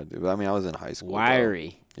dude. Yeah, dude. I mean, I was in high school.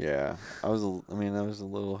 Wiry. Though. Yeah. I was a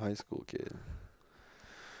little high school kid.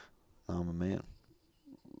 Now I'm a man.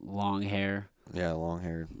 Long hair. Yeah, long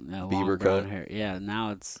hair. Long Bieber brown cut. hair. Yeah,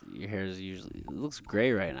 now your hair is usually, it looks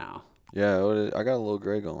gray right now. Yeah, I got a little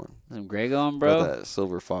gray going. Some gray going, bro? Got that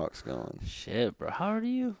silver fox going. Shit, bro. How old are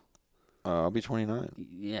you? I'll be 29.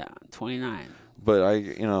 Yeah, 29. But I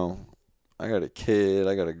got a kid,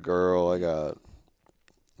 I got a girl, I got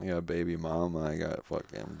a baby mama, I got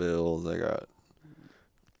fucking bills, I got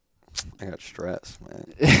stress,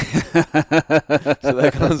 man. So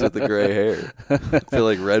that comes with the gray hair. I feel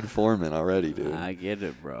like Red Foreman already, dude. I get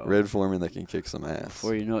it, bro. Red Foreman that can kick some ass.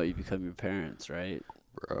 Before you know it, you become your parents, right?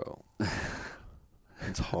 Bro.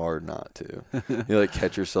 It's hard not to. You like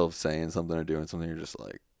catch yourself saying something or doing something, you're just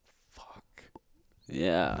like, fuck.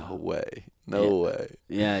 Yeah. No way. No way.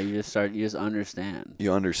 Yeah, you just understand.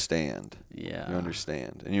 You understand. Yeah. You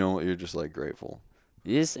understand. And you're just like grateful.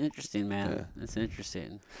 It's interesting, man. Yeah. It's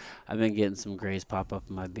interesting. I've been getting some grays pop up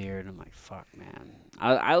in my beard. I'm like, fuck, man.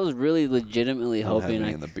 I was really legitimately I don't have hoping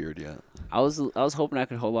any in the beard yet. I was hoping I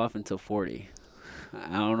could hold off until 40.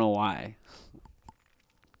 I don't know why.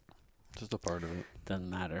 Just a part of it. Doesn't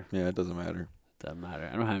matter. Yeah, it doesn't matter. Doesn't matter.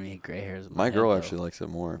 I don't have any gray hairs in my My head, girl though. actually likes it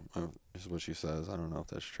more. Is what she says. I don't know if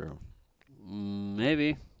that's true.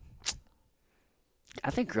 Maybe. I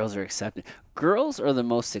think girls are accepting. Girls are the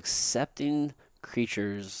most accepting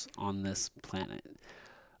creatures on this planet.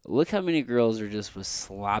 Look how many girls are just with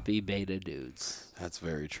sloppy beta dudes. That's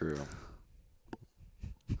very true.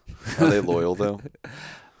 Are they loyal though?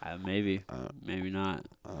 Maybe. Maybe not.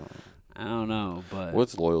 I don't know, but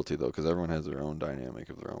What's loyalty though? Because everyone has their own dynamic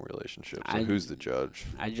of their own relationship. So who's the judge?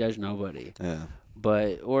 I judge nobody. Yeah.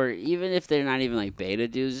 But or even if they're not even like beta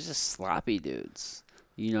dudes, it's just sloppy dudes.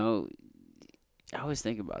 You know, I always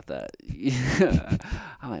think about that.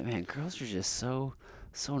 I'm like, man, girls are just so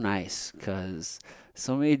nice because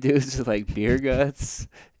so many dudes with like beer guts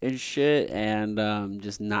and shit and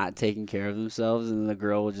just not taking care of themselves, and the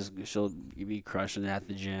girl will she'll be crushing it at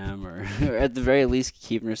the gym or, or at the very least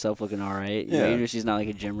keeping herself looking all right. You know, even if she's not like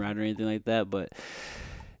a gym rat or anything like that, but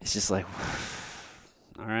it's just like,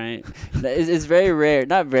 all right. It's very rare.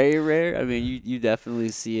 Not very rare. I mean, you definitely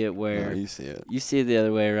see it where No, you see it. You see it the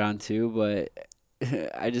other way around too, but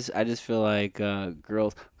I just feel like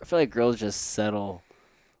girls. I feel like girls just settle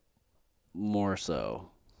more so.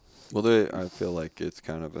 Well, I feel like it's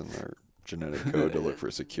kind of in their genetic code to look for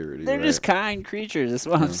security. They're right? just kind creatures. That's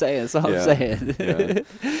what I'm saying. That's all I'm saying.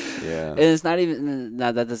 Yeah. And it's not even.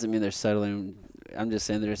 Now that doesn't mean they're settling. I'm just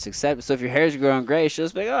saying they're just accepted. So if your hair's growing gray, she'll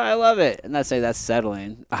just be like, "Oh, I love it," and not say that's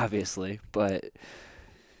settling, obviously, but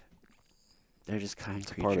they're just kind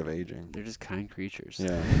creatures. Part of aging. They're just kind creatures.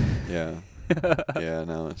 Yeah. Yeah. Yeah.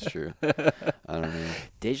 No, it's true. I don't know.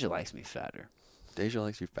 Deja likes me fatter. Deja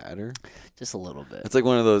likes you fatter? Just a little bit. It's like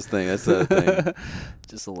one of those things. That's the thing.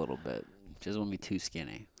 Just a little bit. She doesn't want me too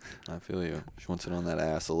skinny. I feel you. She wants it on that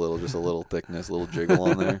ass a little, just a little thickness, a little jiggle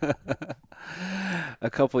on there. A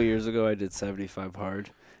couple years ago, I did 75 hard.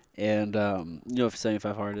 And you know what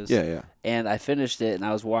 75 hard is? Yeah, yeah. And I finished it, and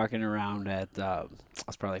I was walking around at, I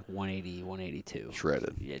was probably like 180, 182.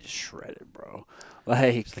 Shredded. Yeah, just shredded, bro.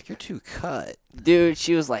 Like, She's like, you're too cut. dude,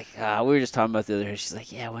 she was like, we were just talking about the other day. She's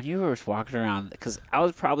like, yeah, when you were walking around, because I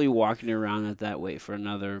was probably walking around at that weight for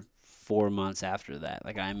another 4 months after that.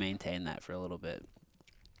 Like, I maintained that for a little bit.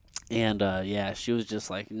 And, yeah, she was just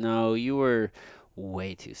like, no, you were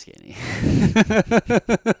way too skinny.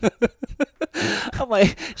 I'm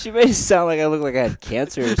like, she made it sound like I looked like I had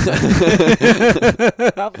cancer or something.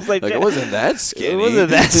 I was like, it wasn't that skinny. It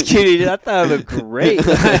wasn't that skinny. I thought I looked great.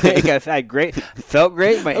 Like, I felt great.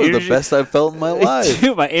 My That was energy, the best I've felt in my life.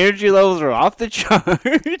 Dude, my energy levels were off the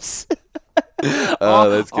charts.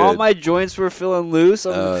 That's good. All my joints were feeling loose.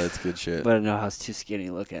 That's good shit. But no, I was too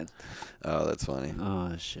skinny looking. Oh, that's funny.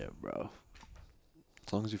 Oh, shit, bro.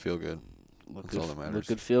 As long as you feel good. That's all that matters. Look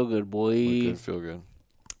good, feel good, boy. Look good, feel good.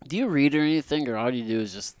 Do you read or anything, or all you do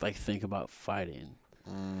is just like think about fighting?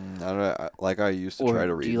 I used to try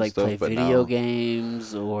to read do you like stuff, play but video now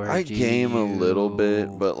games, or I do game a little bit,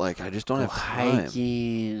 you but like I just don't go have time.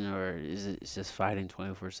 hiking, or it's just fighting 24/7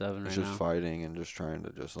 right It's now? just fighting and just trying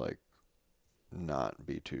to just like not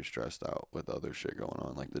be too stressed out with other shit going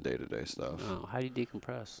on, like the day-to-day stuff. Oh, how do you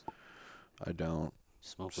decompress? I don't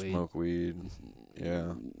Smoke weed. smoke weed.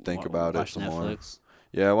 Yeah, think about it watch some more. Netflix.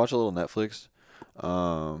 Yeah, I watch a little Netflix.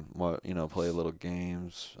 Play little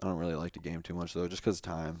games. I don't really like to game too much though, just 'cause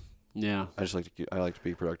time. Yeah, I just like to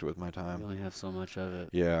be productive with my you time. only have so much of it.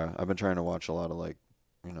 Yeah, I've been trying to watch a lot of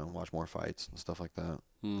watch more fights and stuff like that,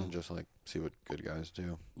 Hmm. and just like see what good guys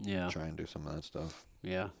do. Yeah, Try and do some of that stuff.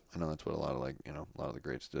 yeah, I know that's what a lot of the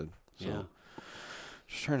greats did. So yeah.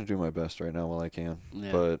 just trying to do my best right now while I can.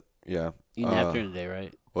 Yeah. But yeah. You nap during the day,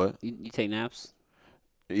 right? What? You take naps?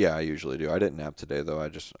 Yeah, I usually do. I didn't nap today though. I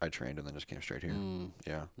trained and then just came straight here.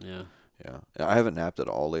 Yeah. Yeah. Yeah. I haven't napped at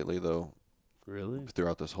all lately though. Really?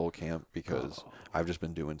 Throughout this whole camp because I've just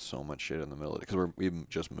been doing so much shit in the middle of it because we've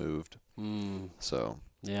just moved. So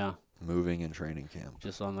Yeah. moving and training camp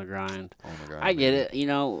Just on the grind. on the ground. I get it.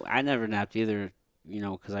 I never napped either,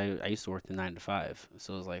 because I used to work the 9 to 5.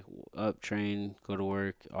 So it was like up, train, go to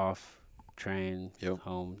work, off, train, Yep.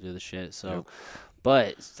 home, do the shit. So, Yep.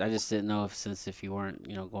 but I just didn't know if you weren't,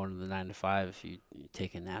 going to the 9 to 5, if you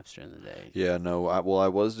taking naps during the day. Yeah, no. I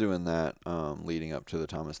was doing that leading up to the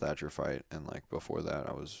Thomas Thatcher fight, and like before that,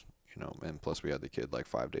 I was, and plus we had the kid like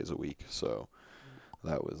 5 days a week, so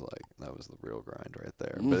that was the real grind right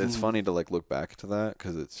there. But it's funny to like look back to that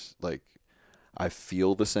because it's like I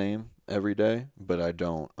feel the same every day, but I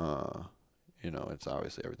don't. It's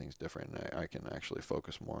obviously everything's different. And I can actually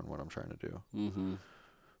focus more on what I'm trying to do. Mm-hmm.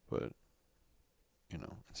 But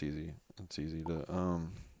it's easy. It's easy to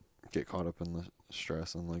get caught up in the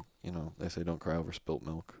stress and like they say don't cry over spilt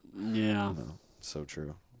milk. Yeah. It's so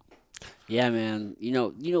true. Yeah, man. You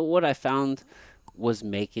know what I found was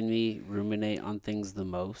making me ruminate on things the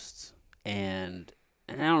most, and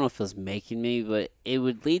I don't know if it was making me, but it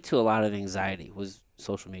would lead to a lot of anxiety. Was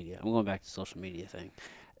social media? I'm going back to social media thing.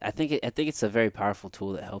 I think it's a very powerful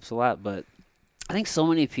tool that helps a lot, but I think so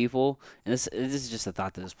many people, and this is just a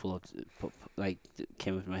thought that just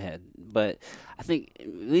came up in my head. But I think, at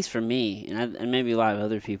least for me, and maybe a lot of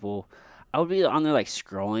other people, I would be on there like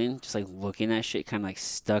scrolling, just like looking at shit, kind of like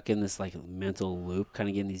stuck in this like mental loop, kind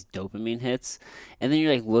of getting these dopamine hits, and then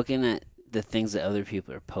you're like looking at the things that other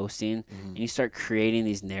people are posting, and you start creating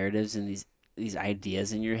these narratives and these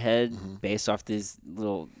ideas in your head based off these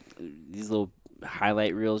little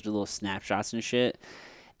highlight reels with little snapshots and shit.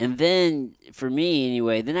 And then, for me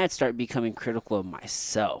anyway, then I'd start becoming critical of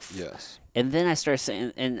myself. Yes. And then I start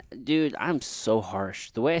saying, and dude, I'm so harsh.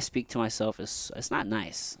 The way I speak to myself it's not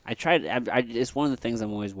nice. It's one of the things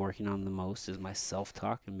I'm always working on the most is my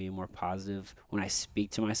self-talk and being more positive when I speak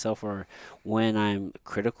to myself or when I'm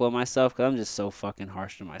critical of myself, because I'm just so fucking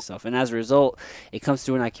harsh to myself. And as a result, it comes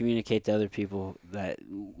through when I communicate to other people that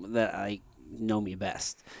like know me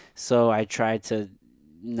best. So I try to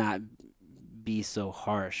not be so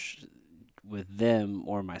harsh with them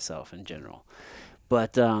or myself in general.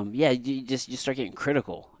 But you start getting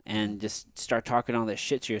critical and just start talking all that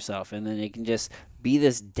shit to yourself, and then it can just be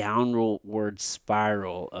this downward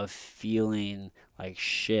spiral of feeling like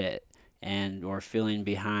shit and or feeling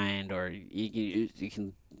behind, or you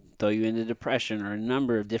can throw you into depression or a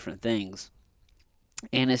number of different things.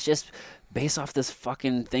 And it's just based off this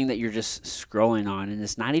fucking thing that you're just scrolling on, and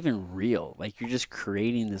it's not even real. Like, you're just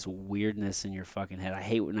creating this weirdness in your fucking head. I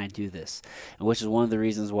hate when I do this, and which is one of the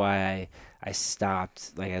reasons why I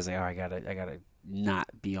stopped. Like, I was like, oh, I gotta not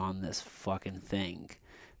be on this fucking thing,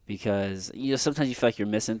 because sometimes you feel like you're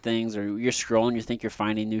missing things, or you're scrolling, you think you're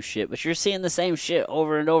finding new shit, but you're seeing the same shit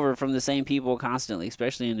over and over from the same people constantly,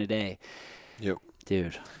 especially in a day. Yep.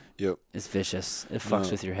 Dude. Yep. It's vicious. It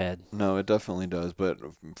fucks with your head. No, it definitely does. But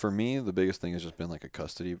for me, the biggest thing has just been like a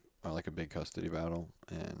big custody battle,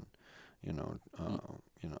 and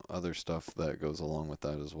other stuff that goes along with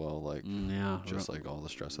that as well. Like like all the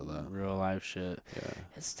stress of that. Real life shit. Yeah.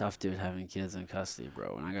 It's tough, dude, having kids in custody,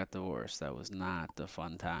 bro. When I got divorced, that was not the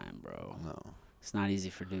fun time, bro. No. It's not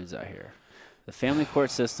easy for dudes out here. The family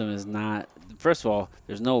court system is not. First of all,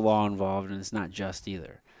 there's no law involved, and it's not just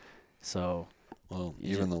either. So. Well,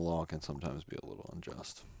 even the law can sometimes be a little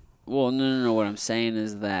unjust. Well, no. What I'm saying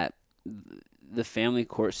is that the family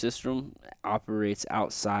court system operates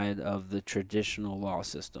outside of the traditional law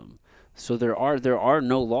system. So there are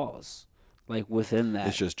no laws like within that.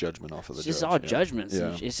 It's just judgment off of the judge. It's just all judgments.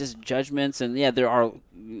 Yeah. It's just judgments, and there are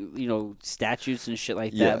statutes and shit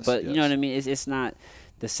like that. But you know what I mean. It's not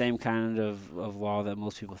the same kind of law that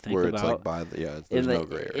most people think about. Where it's like there's no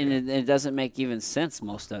gray area. And it doesn't make even sense,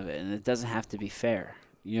 most of it, and it doesn't have to be fair.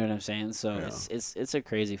 You know what I'm saying? So it's a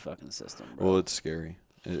crazy fucking system, bro. Well, it's scary.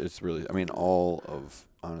 It's really, I mean, all of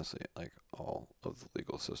the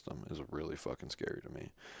legal system is really fucking scary to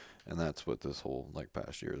me. And that's what this whole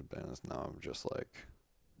past year has been, is now I'm just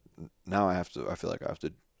I feel like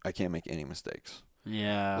I can't make any mistakes.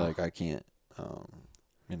 Yeah. I can't,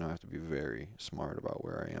 I have to be very smart about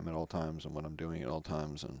where I am at all times and what I'm doing at all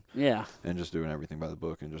times, and just doing everything by the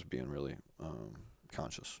book, and just being really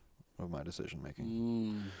conscious of my decision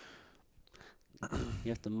making. You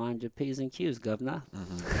have to mind your P's and Q's, governor.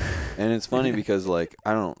 Mm-hmm. And it's funny because I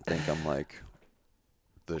don't think I'm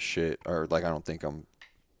the shit, or I don't think I'm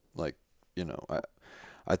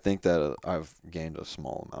I think that I've gained a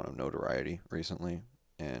small amount of notoriety recently,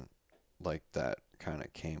 and that kind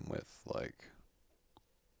of came with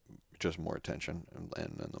just more attention, and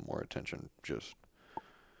then the more attention just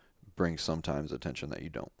brings sometimes attention that you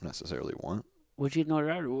don't necessarily want. Would you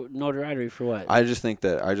notoriety for what? I just think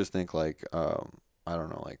I don't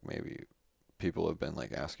know, maybe people have been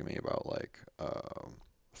asking me about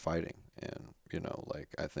fighting, and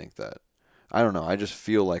I think that, I don't know, I just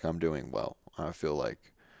feel like I'm doing well. I feel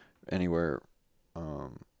like anywhere, I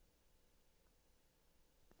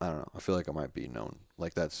don't know, I feel like I might be known,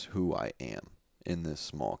 that's who I am in this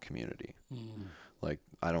small community.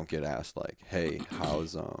 I don't get asked hey,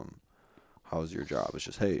 how's how's your job? It's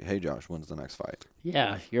just, hey, Josh, when's the next fight?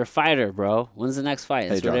 Yeah, you're a fighter, bro. When's the next fight?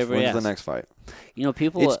 Hey, Josh, when's the next fight? You know,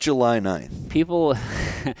 people. It's July 9th. People.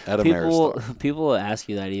 At Ameristar. People will ask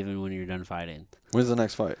you that even when you're done fighting. When's the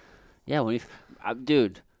next fight? Yeah,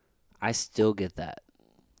 dude, I still get that.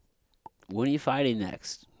 When are you fighting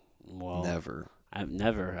next? Well, Never. I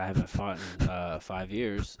haven't fought in 5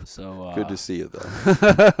 years. So good to see you, though.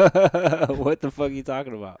 What the fuck are you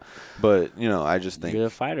talking about? But I just think you're a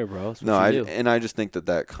fighter, bro. That's what you do. And I just think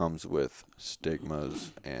that comes with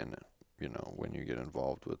stigmas, and when you get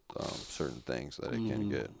involved with certain things, that it can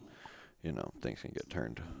get, things can get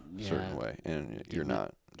turned a certain way, and you're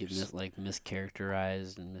not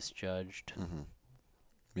mischaracterized and misjudged. Mm-hmm.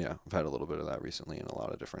 Yeah, I've had a little bit of that recently in a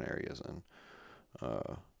lot of different areas, and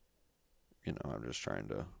I'm just trying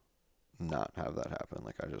to not have that happen.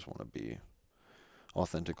 Like, I just want to be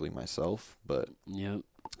authentically myself, but yep.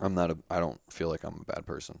 I don't feel like I'm a bad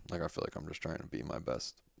person. Like, I feel like I'm just trying to be my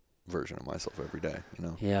best version of myself every day,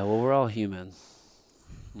 Yeah, well, we're all human.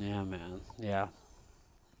 Yeah, man. Yeah.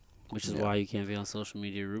 Which is why you can't be on social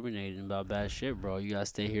media ruminating about bad shit, bro. You gotta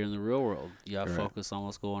stay here in the real world. You gotta focus on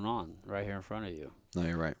what's going on right here in front of you. No,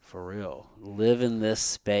 you're right. For real. Live in this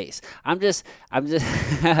space. I'm just I'm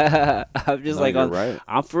for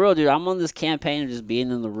real, dude. I'm on this campaign of just being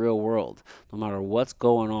in the real world. No matter what's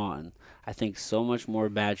going on. I think so much more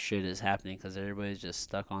bad shit is happening because everybody's just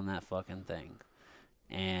stuck on that fucking thing.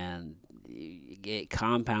 And it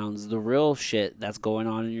compounds the real shit that's going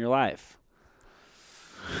on in your life.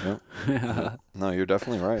 Yep. No, you're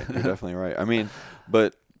definitely right. You're definitely right. I mean,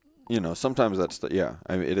 but sometimes that's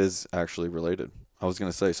it is actually related. I was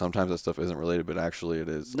gonna say sometimes that stuff isn't related, but actually it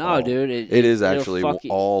is. No, dude, it is actually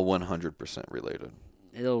all 100% related.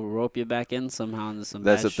 It'll rope you back in somehow into some.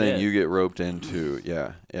 That's bad the thing. shit. You get roped into.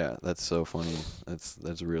 Yeah. That's so funny.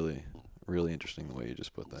 That's really really interesting the way you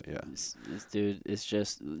just put that. Yeah. Dude, it's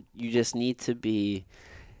just you just need to be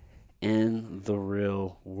in the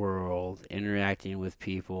real world, interacting with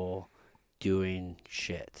people, doing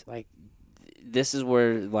shit. Like, this is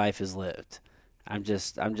where life is lived. I'm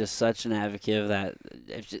just such an advocate of that.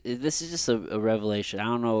 This is just a revelation. I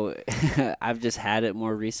don't know. I've just had it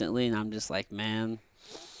more recently, and I'm just like, man,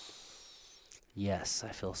 yes, I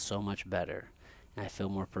feel so much better. And I feel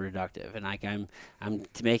more productive. And like I'm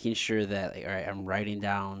making sure that, like, all right, I'm writing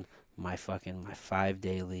down my 5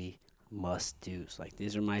 daily must-dos. Like,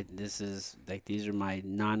 these are my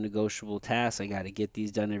non-negotiable tasks. I got to get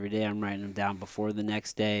these done every day. I'm writing them down before the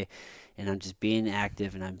next day, and I'm just being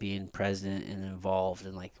active, and I'm being present and involved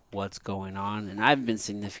in, like, what's going on. And I've been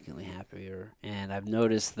significantly happier, and I've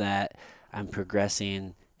noticed that I'm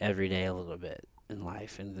progressing every day a little bit in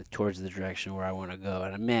life and towards the direction where I want to go.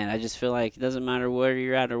 And man, I just feel like it doesn't matter where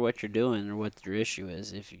you're at or what you're doing or what your issue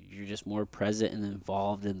is. If you're just more present and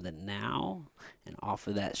involved in the now and off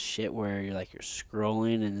of that shit where you're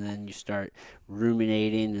scrolling and then you start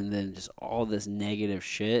ruminating and then just all this negative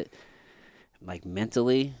shit, like,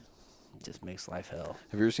 mentally, it just makes life hell.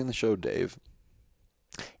 Have you ever seen the show Dave?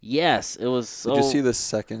 Yes, it was so... Did you see the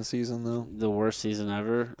second season, though? The worst season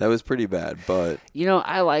ever? That was pretty bad, but...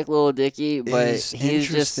 I like Lil Dicky, but he's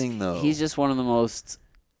just one of the most...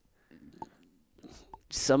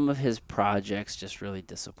 Some of his projects just really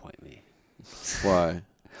disappoint me. Why?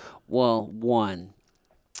 Well, one,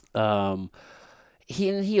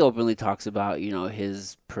 he openly talks about,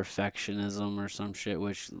 his perfectionism or some shit,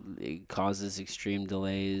 which causes extreme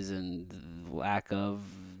delays and lack of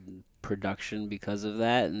production because of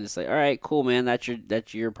that. And it's like, all right, cool, man, that's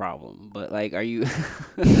your problem. But, like, are you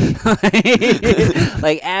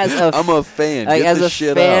like, I'm a fan, like, as a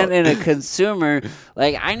fan and a consumer,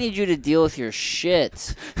 like, I need you to deal with your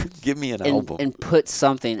shit. Give me an album and put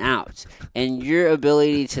something out. And your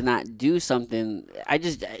ability to not do something,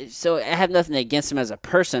 so I have nothing against him as a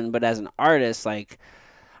person, but as an artist, like,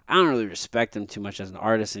 I don't really respect him too much as an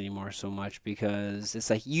artist anymore so much, because it's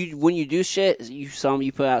like, when you do shit, you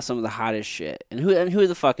put out some of the hottest shit. And who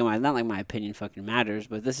the fuck am I? Not like my opinion fucking matters,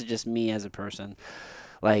 but this is just me as a person.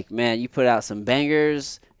 Like, man, you put out some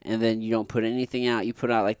bangers and then you don't put anything out. You put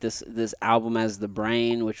out, like, this album as The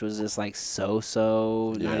Brain, which was just, like,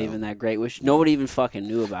 not even that great, which nobody even fucking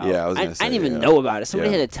knew about. Yeah, I didn't even know about it.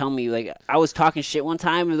 Somebody had to tell me. Like, I was talking shit one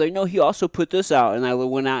time, and they're like, no, he also put this out. And I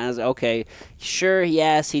went out and I was like, okay, sure,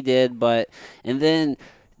 yes, he did. And then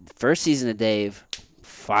first season of Dave,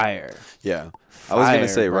 fire. Yeah. I was going to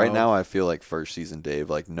say, bro. Right now I feel like first season Dave,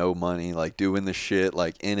 like, no money, like, doing the shit,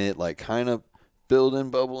 like, in it, like, kind of building,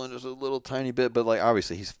 bubbling just a little tiny bit, but, like,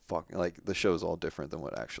 obviously he's fucking, like, the show's all different than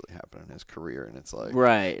what actually happened in his career, and it's like,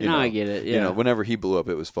 right. No, I get it. Yeah. Whenever he blew up,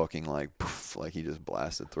 it was fucking like, poof, like, he just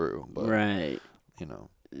blasted through. But, right.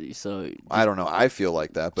 So I don't know. I feel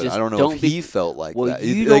like that, but I don't know don't if he felt like well, that.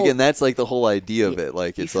 you Like, don't- and that's like the whole idea of it.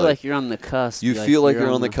 Like you it's feel like you're on the cusp. you feel like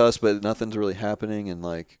you're on the cusp, but nothing's really happening, and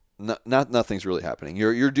like nothing's really happening.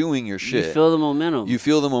 You're doing your shit. You feel the momentum. You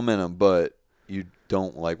feel the momentum, but you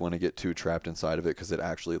don't like want to get too trapped inside of it because it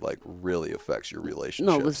actually like really affects your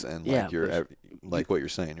relationships and like like what you're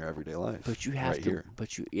saying, your everyday life. But you have right to. here.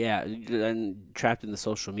 But you, and trapped in the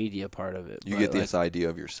social media part of it. You but get this idea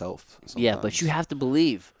of yourself. Sometimes. Yeah, but you have to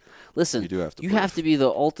believe. Listen, you do have to. You have to be the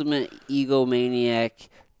ultimate egomaniac.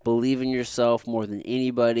 Believe in yourself more than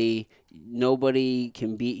anybody. Nobody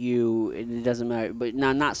can beat you. It doesn't matter. But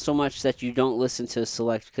not so much that you don't listen to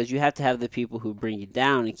select, because you have to have the people who bring you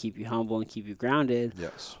down and keep you humble and keep you grounded.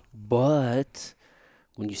 Yes. But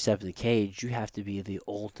when you step in the cage, you have to be the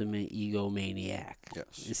ultimate egomaniac. Yes.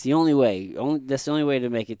 It's the only way. That's the only way to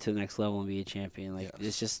make it to the next level and be a champion. Like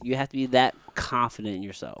It's just, you have to be that confident in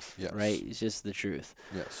yourself. Yes. Right? It's just the truth.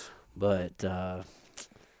 Yes. But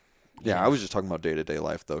yeah, I was just talking about day-to-day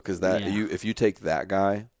life though, because if you take that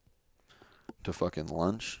guy to fucking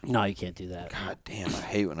lunch. No, you can't do that. God damn, I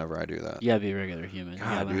hate whenever I do that. You gotta be a regular human.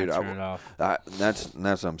 God, you dude, turn it off. That's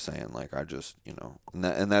what I'm saying. Like I just,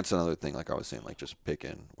 and that's another thing. Like I was saying, like just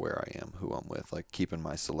picking where I am, who I'm with, like keeping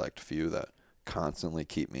my select few that constantly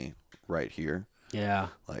keep me right here. Yeah.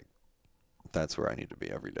 Like that's where I need to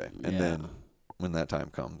be every day. And then when that time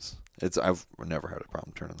comes, I've never had a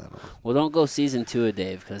problem turning that on. Well, don't go season 2 of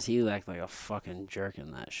Dave, because he acted like a fucking jerk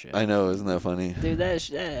in that shit. I know, isn't that funny? Dude,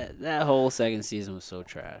 that whole second season was so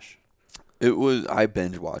trash. It was. I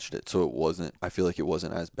binge watched it, so it wasn't. I feel like it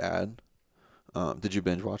wasn't as bad. Did you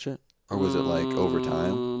binge watch it, or was it like over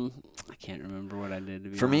time? I can't remember what I did. To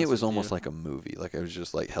be For me, it was honest with almost you. like a movie. Like it was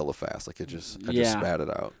just like hella fast. Like I just Yeah. spat it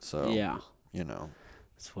out. So Yeah.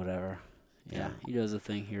 It's whatever. Yeah. Yeah. He does a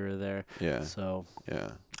thing here or there. Yeah. So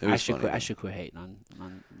Yeah. I should quit hating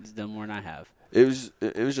on. He's done more than I have. It was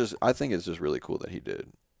just. I think it's just really cool that he did.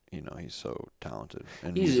 He's so talented.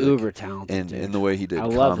 And He's music, uber talented. and dude. in the way he did I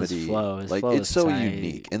comedy, love his flow. His like flow it's is so tight.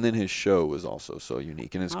 unique. And then his show was also so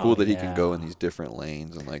unique, and it's Oh, cool that he can go yeah. in these different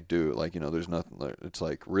lanes and like do like there's nothing. It's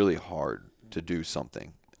like really hard to do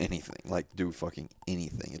something, anything, like do fucking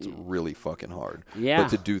anything. It's really fucking hard. Yeah. But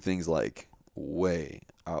to do things like way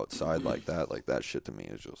outside like that shit to me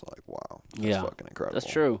is just like wow. That's fucking incredible.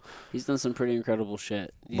 That's true. He's done some pretty incredible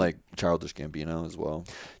shit. Like Childish Gambino as well.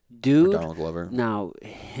 Dude, Or Donald Glover. now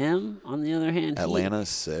him on the other hand, Atlanta's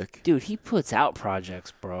sick. dude, he puts out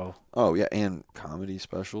projects, bro. Oh yeah, and comedy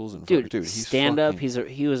specials and Dude, he's stand up. fucking-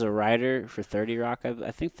 He was a writer for 30 Rock.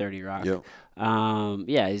 I think 30 Rock. Yep.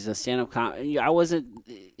 Yeah, he's a stand up.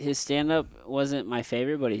 His stand up wasn't my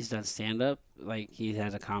favorite, but he's done stand up. Like he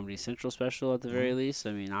has a Comedy Central special at the very least.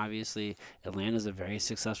 I mean, obviously Atlanta's a very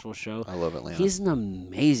successful show. I love Atlanta. He's an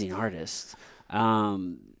amazing artist.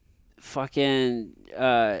 Did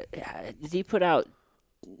he put out?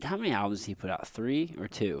 How many albums did he put out? 3 or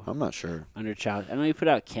 2? I'm not sure. Under Child. I know he put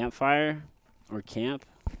out Campfire or Camp.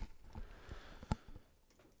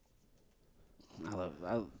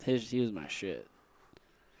 He was my shit.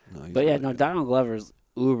 No, he's But yeah, really no, good. Donald Glover's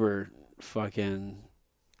uber fucking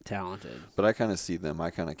talented. But I kind of see them. I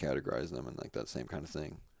kind of categorize them in like that same kind of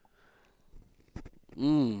thing.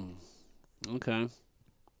 Okay.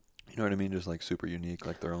 You know what I mean? Just like super unique,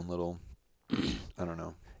 like their own little. I don't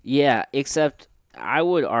know. Yeah, except I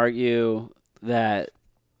would argue that.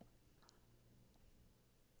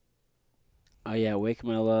 Oh yeah, Wake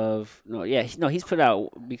My Love. No, yeah, he's put out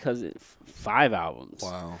 5 albums.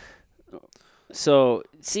 Wow. So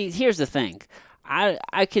see, here's the thing.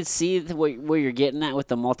 I could see where you're getting at with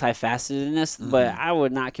the multifacetedness, but I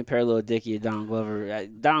would not compare Lil Dicky to Donald Glover.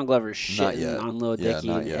 Donald Glover's shitting on Lil Dicky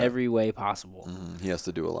in every way possible. He has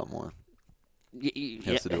to do a lot more. He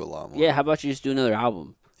has to do a lot more. Yeah, how about you just do another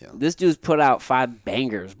album? Yeah. This dude's put out 5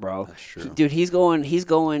 bangers, bro. That's true. Dude, he's going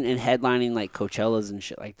and headlining like Coachellas and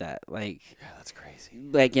shit like that. Like, Yeah, that's crazy.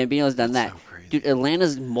 like Gambino's done that. So crazy. Dude,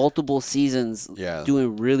 Atlanta's multiple seasons Yeah.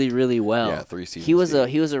 doing really, really well. Yeah, 3 seasons. He was deep.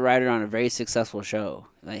 he was a writer on a very successful show.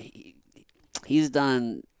 Like he's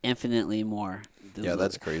done infinitely more. Yeah,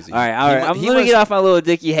 that's crazy. All right. I'm gonna get off my little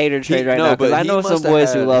Dicky hater trade right now because I know some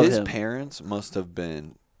boys who love his him. His parents must have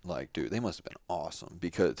been like, dude, they must have been awesome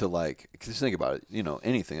because just think about it.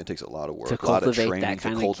 Anything, it takes a lot of work, To a lot of cultivate training that to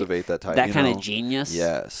kind of cultivate that type. That kind of genius.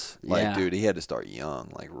 Yes, like Yeah. dude, he had to start young,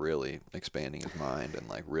 like really expanding his mind and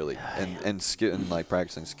like really and like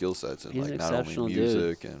practicing skill sets and He's like an not only exceptional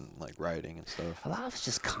music and like writing and stuff. A lot of it's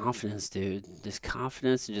just confidence, dude. Just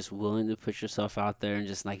confidence and just willing to put yourself out there and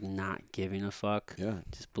just like not giving a fuck. Yeah,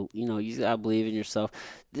 Just you gotta believe in yourself.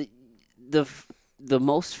 The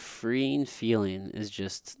most freeing feeling is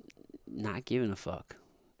just not giving a fuck.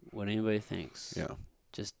 what anybody thinks. Yeah.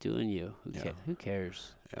 Just doing you. Yeah. Who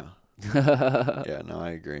cares? Yeah. Yeah, no,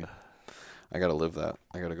 I agree. I got to live that.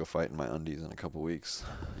 I got to go fight in my undies in a couple weeks.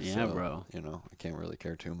 Yeah, so, bro. You know, I can't really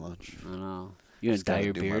care too much. I know. You gonna dye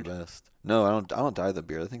your beard? My best. No, I don't dye the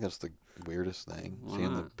beard. I think that's the weirdest thing. Why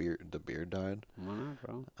Seeing not? the beard dyed. Why not,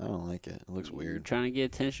 bro? I don't like it. It looks weird. Trying to get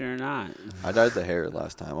attention or not? I dyed the hair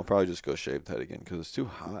last time. I'll probably just go shaved head again because it's too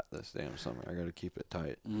hot this damn summer. I got to keep it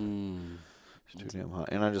tight. It's too damn hot.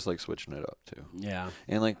 And I just like switching it up too. Yeah.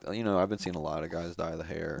 And like, you know, I've been seeing a lot of guys dye the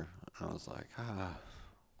hair. And I was like,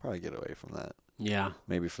 probably get away from that. Yeah.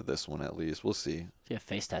 Maybe for this one at least. We'll see. Yeah,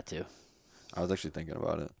 face tattoo. I was actually thinking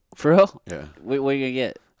about it. For real? Yeah. What are you gonna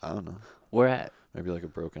get? I don't know. Where at? Maybe like a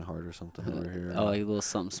broken heart or something over here. Oh, like a little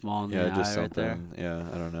something small in the yeah, just eye right there. something. Yeah,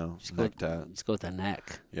 I don't know. Just Neck tat. Just go with the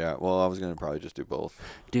neck. Yeah, well, I was gonna probably just do both.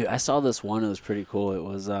 Dude, I saw this one. It was pretty cool. It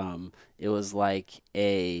was like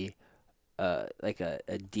a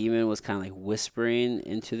demon was kind of like whispering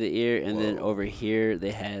into the ear, and then over here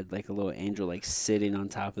they had like a little angel like sitting on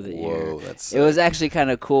top of the ear. Whoa, that's sick. It was actually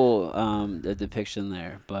kind of cool, the depiction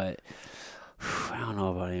there, but I don't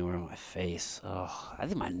know about anywhere on my face. Oh, I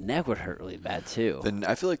think my neck would hurt really bad too.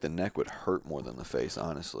 I feel like the neck would hurt more than the face,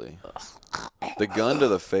 honestly. The gun to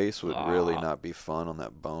the face would really not be fun on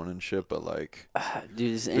that bone and shit, but like,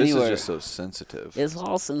 dude, this is just so sensitive. It's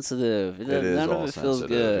all sensitive. None of it feels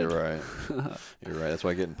good. You're right. You're right. That's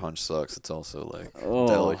why getting punched sucks. It's also like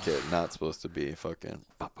delicate, not supposed to be fucking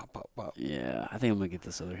pop, pop, pop, pop. Yeah, I think I'm gonna get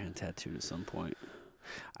this other hand tattooed at some point.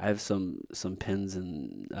 I have some pins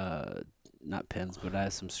and not pins, but I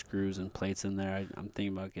have some screws and plates in there. I'm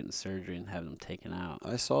thinking about getting surgery and having them taken out.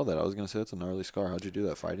 I saw that. I was gonna say that's a gnarly scar. How'd you do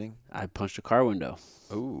that? Fighting? I punched a car window.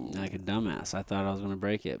 Ooh. Like a dumbass. I thought I was gonna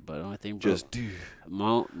break it, but the only thing broke. Just dude.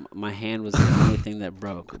 My hand was the only thing that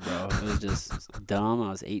broke, bro. It was just dumb. I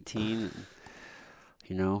was 18, and,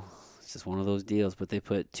 you know, it's just one of those deals. But they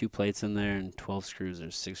put 2 plates in there and 12 screws.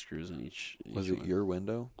 There's 6 screws in each. Was it one. Your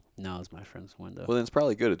window? No, it was my friend's window. Well, then it's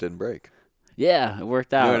probably good it didn't break. Yeah, it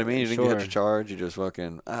worked out. You know what I mean? You didn't sure. get your charge. You just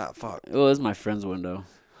fucking fuck. Well, it was my friend's window,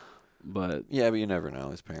 but yeah, but you never know.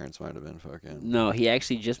 His parents might have been fucking. No, he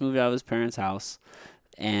actually just moved out of his parents' house,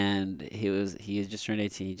 and he had just turned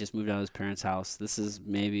 18. He just moved out of his parents' house. This is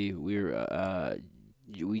maybe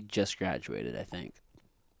we just graduated, I think,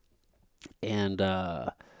 and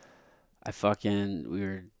we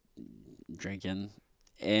were drinking,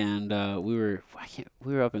 and we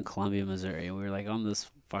were up in Columbia, Missouri, and we were like on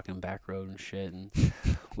this fucking back road and shit, and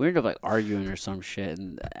we ended up like arguing or some shit,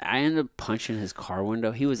 and I ended up punching his car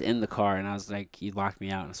window. He was in the car, and I was like, he locked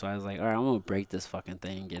me out, and so I was like, all right, I'm gonna break this fucking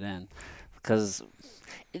thing and get in, because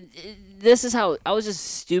this is how I was just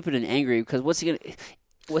stupid and angry. Because what's he gonna?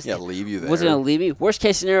 Leave you there. Was he gonna leave me? Worst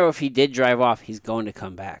case scenario, if he did drive off, he's going to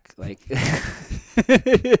come back. Like,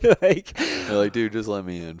 like, you're like, dude, just let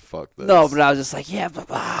me in. Fuck this. No, but I was just like, yeah,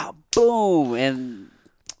 boom, and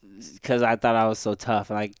because I thought I was so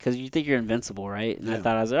tough, like, because you think you're invincible, right? And I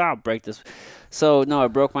thought I was like, I'll break this. So no, I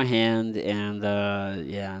broke my hand, and I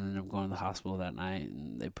ended up going to the hospital that night,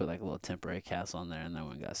 and they put like a little temporary cast on there, and then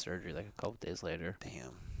we got surgery like a couple days later.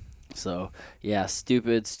 Damn. So, yeah,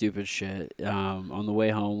 stupid shit. On the way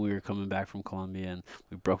home, we were coming back from Columbia, and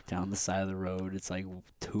we broke down the side of the road. It's like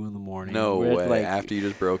 2 a.m. No way. After you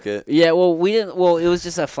just broke it? Yeah, well, we didn't. Well, it was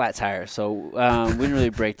just a flat tire, so we didn't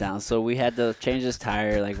really break down. So we had to change this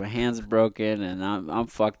tire. Like, my hand's broken, and I'm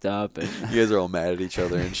fucked up. And you guys are all mad at each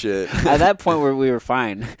other and shit. At that point, we were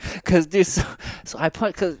fine, cause dude, so I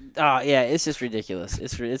put, cause it's just ridiculous.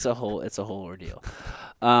 It's a whole ordeal.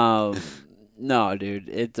 No, dude,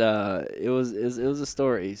 it was a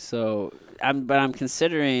story. So I'm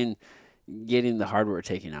considering getting the hardware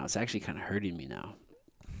taken out. It's actually kind of hurting me now.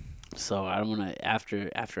 So I'm gonna after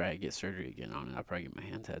I get surgery again on it, I'll probably get my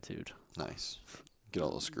hand tattooed. Nice. Get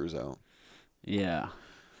all those screws out. Yeah,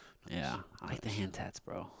 yeah. I like the hand tats,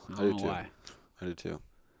 bro. I do don't know too. why. I do too.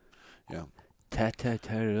 Yeah. Tat it up.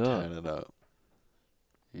 Tat it up.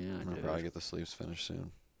 Yeah, I'm gonna probably get the sleeves finished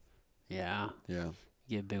soon. Yeah. Yeah.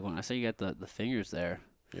 Get a big one. I saw you got the fingers there.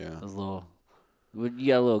 Yeah. Those little. You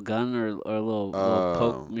got a little gun or a little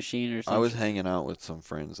poke machine or something? I was hanging out with some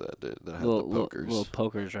friends that had the pokers. Little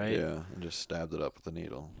pokers, right? Yeah, and just stabbed it up with a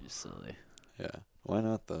needle. You're silly. Yeah. Why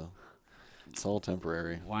not, though? It's all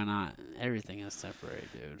temporary. Why not? Everything is temporary,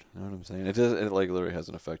 dude. You know what I'm saying? It like literally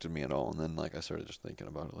hasn't affected me at all. And then like I started just thinking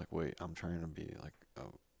about it. Like, wait, I'm trying to be like a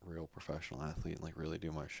real professional athlete and like really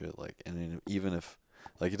do my shit. Like, and then even if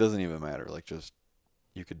like it doesn't even matter. Like, just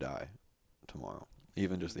you could die tomorrow.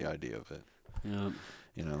 Even just the idea of it. Yeah.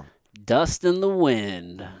 You know. Dust in the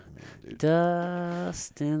Wind. Man, dude.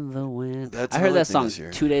 Dust in the Wind. That's I heard another that thing song this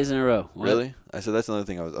year. 2 days in a row. What? Really? I said that's another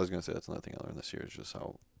thing I was gonna say. That's another thing I learned this year is just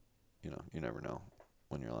how, you never know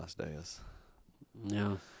when your last day is.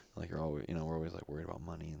 Yeah. Like you're always, we're always like worried about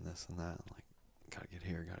money and this and that. Like, gotta get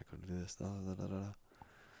here, gotta go do this. Da, da, da, da, da.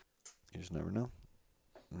 You just never know.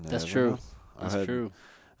 That's Never true. know. That's true.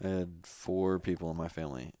 I had 4 people in my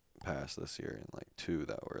family pass this year, and like 2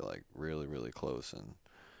 that were like really, really close, and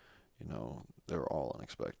they were all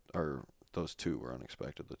unexpected. Or those 2 were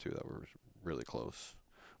unexpected. The 2 that were really close,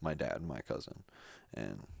 my dad and my cousin,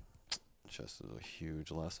 and just is a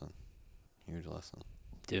huge lesson. Huge lesson.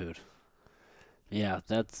 Dude. Yeah,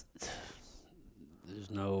 there's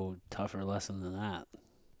no tougher lesson than that.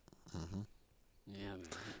 Mhm. Yeah, man.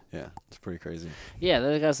 Yeah, it's pretty crazy. Yeah,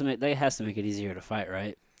 that has to make it easier to fight,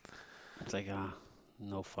 right? It's like,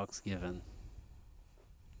 no fucks given.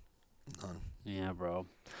 None. Yeah, bro.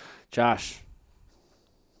 Josh,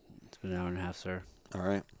 it's been an hour and a half, sir. All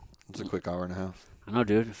right. It's a quick hour and a half. I know,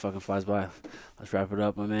 dude. It fucking flies by. Let's wrap it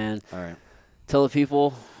up, my man. All right. Tell the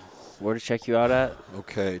people where to check you out at.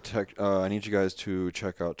 Okay. I need you guys to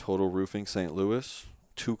check out Total Roofing St. Louis.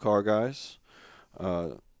 2 car guys.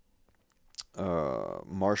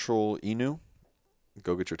 Marshall Inu.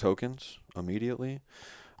 Go get your tokens immediately.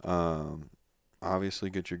 Obviously,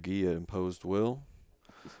 get your gi at Imposed Will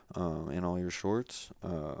and all your shorts.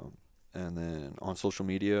 And then on social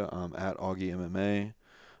media, I'm at Augie MMA.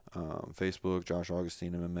 Facebook, Josh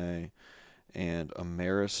Augustine MMA. And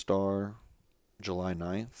Ameristar, July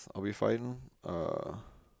 9th, I'll be fighting.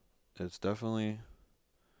 It's definitely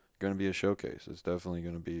going to be a showcase. It's definitely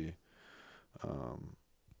going to be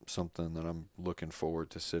something that I'm looking forward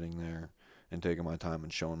to sitting there and taking my time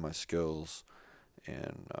and showing my skills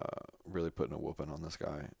and really putting a whooping on this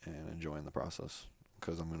guy and enjoying the process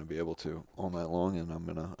because I'm going to be able to all night long, and I'm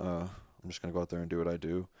just going to go out there and do what I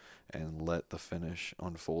do and let the finish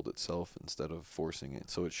unfold itself instead of forcing it.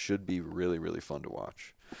 So it should be really, really fun to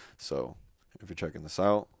watch. So if you're checking this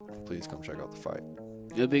out, please come check out the fight.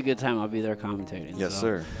 It'll be a good time. I'll be there commentating. Yes,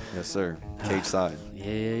 sir. Yes, sir. Cage side.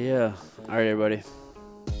 Yeah. All right, everybody.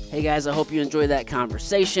 Hey guys, I hope you enjoyed that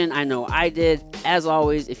conversation. I know I did. As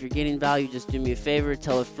always, if you're getting value, just do me a favor,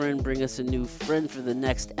 tell a friend, bring us a new friend for the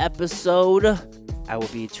next episode. I will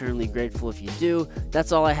be eternally grateful if you do.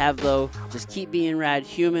 That's all I have though. Just keep being rad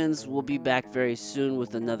humans. We'll be back very soon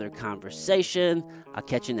with another conversation. I'll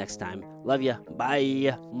catch you next time. Love ya.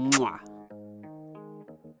 Bye. Mwah.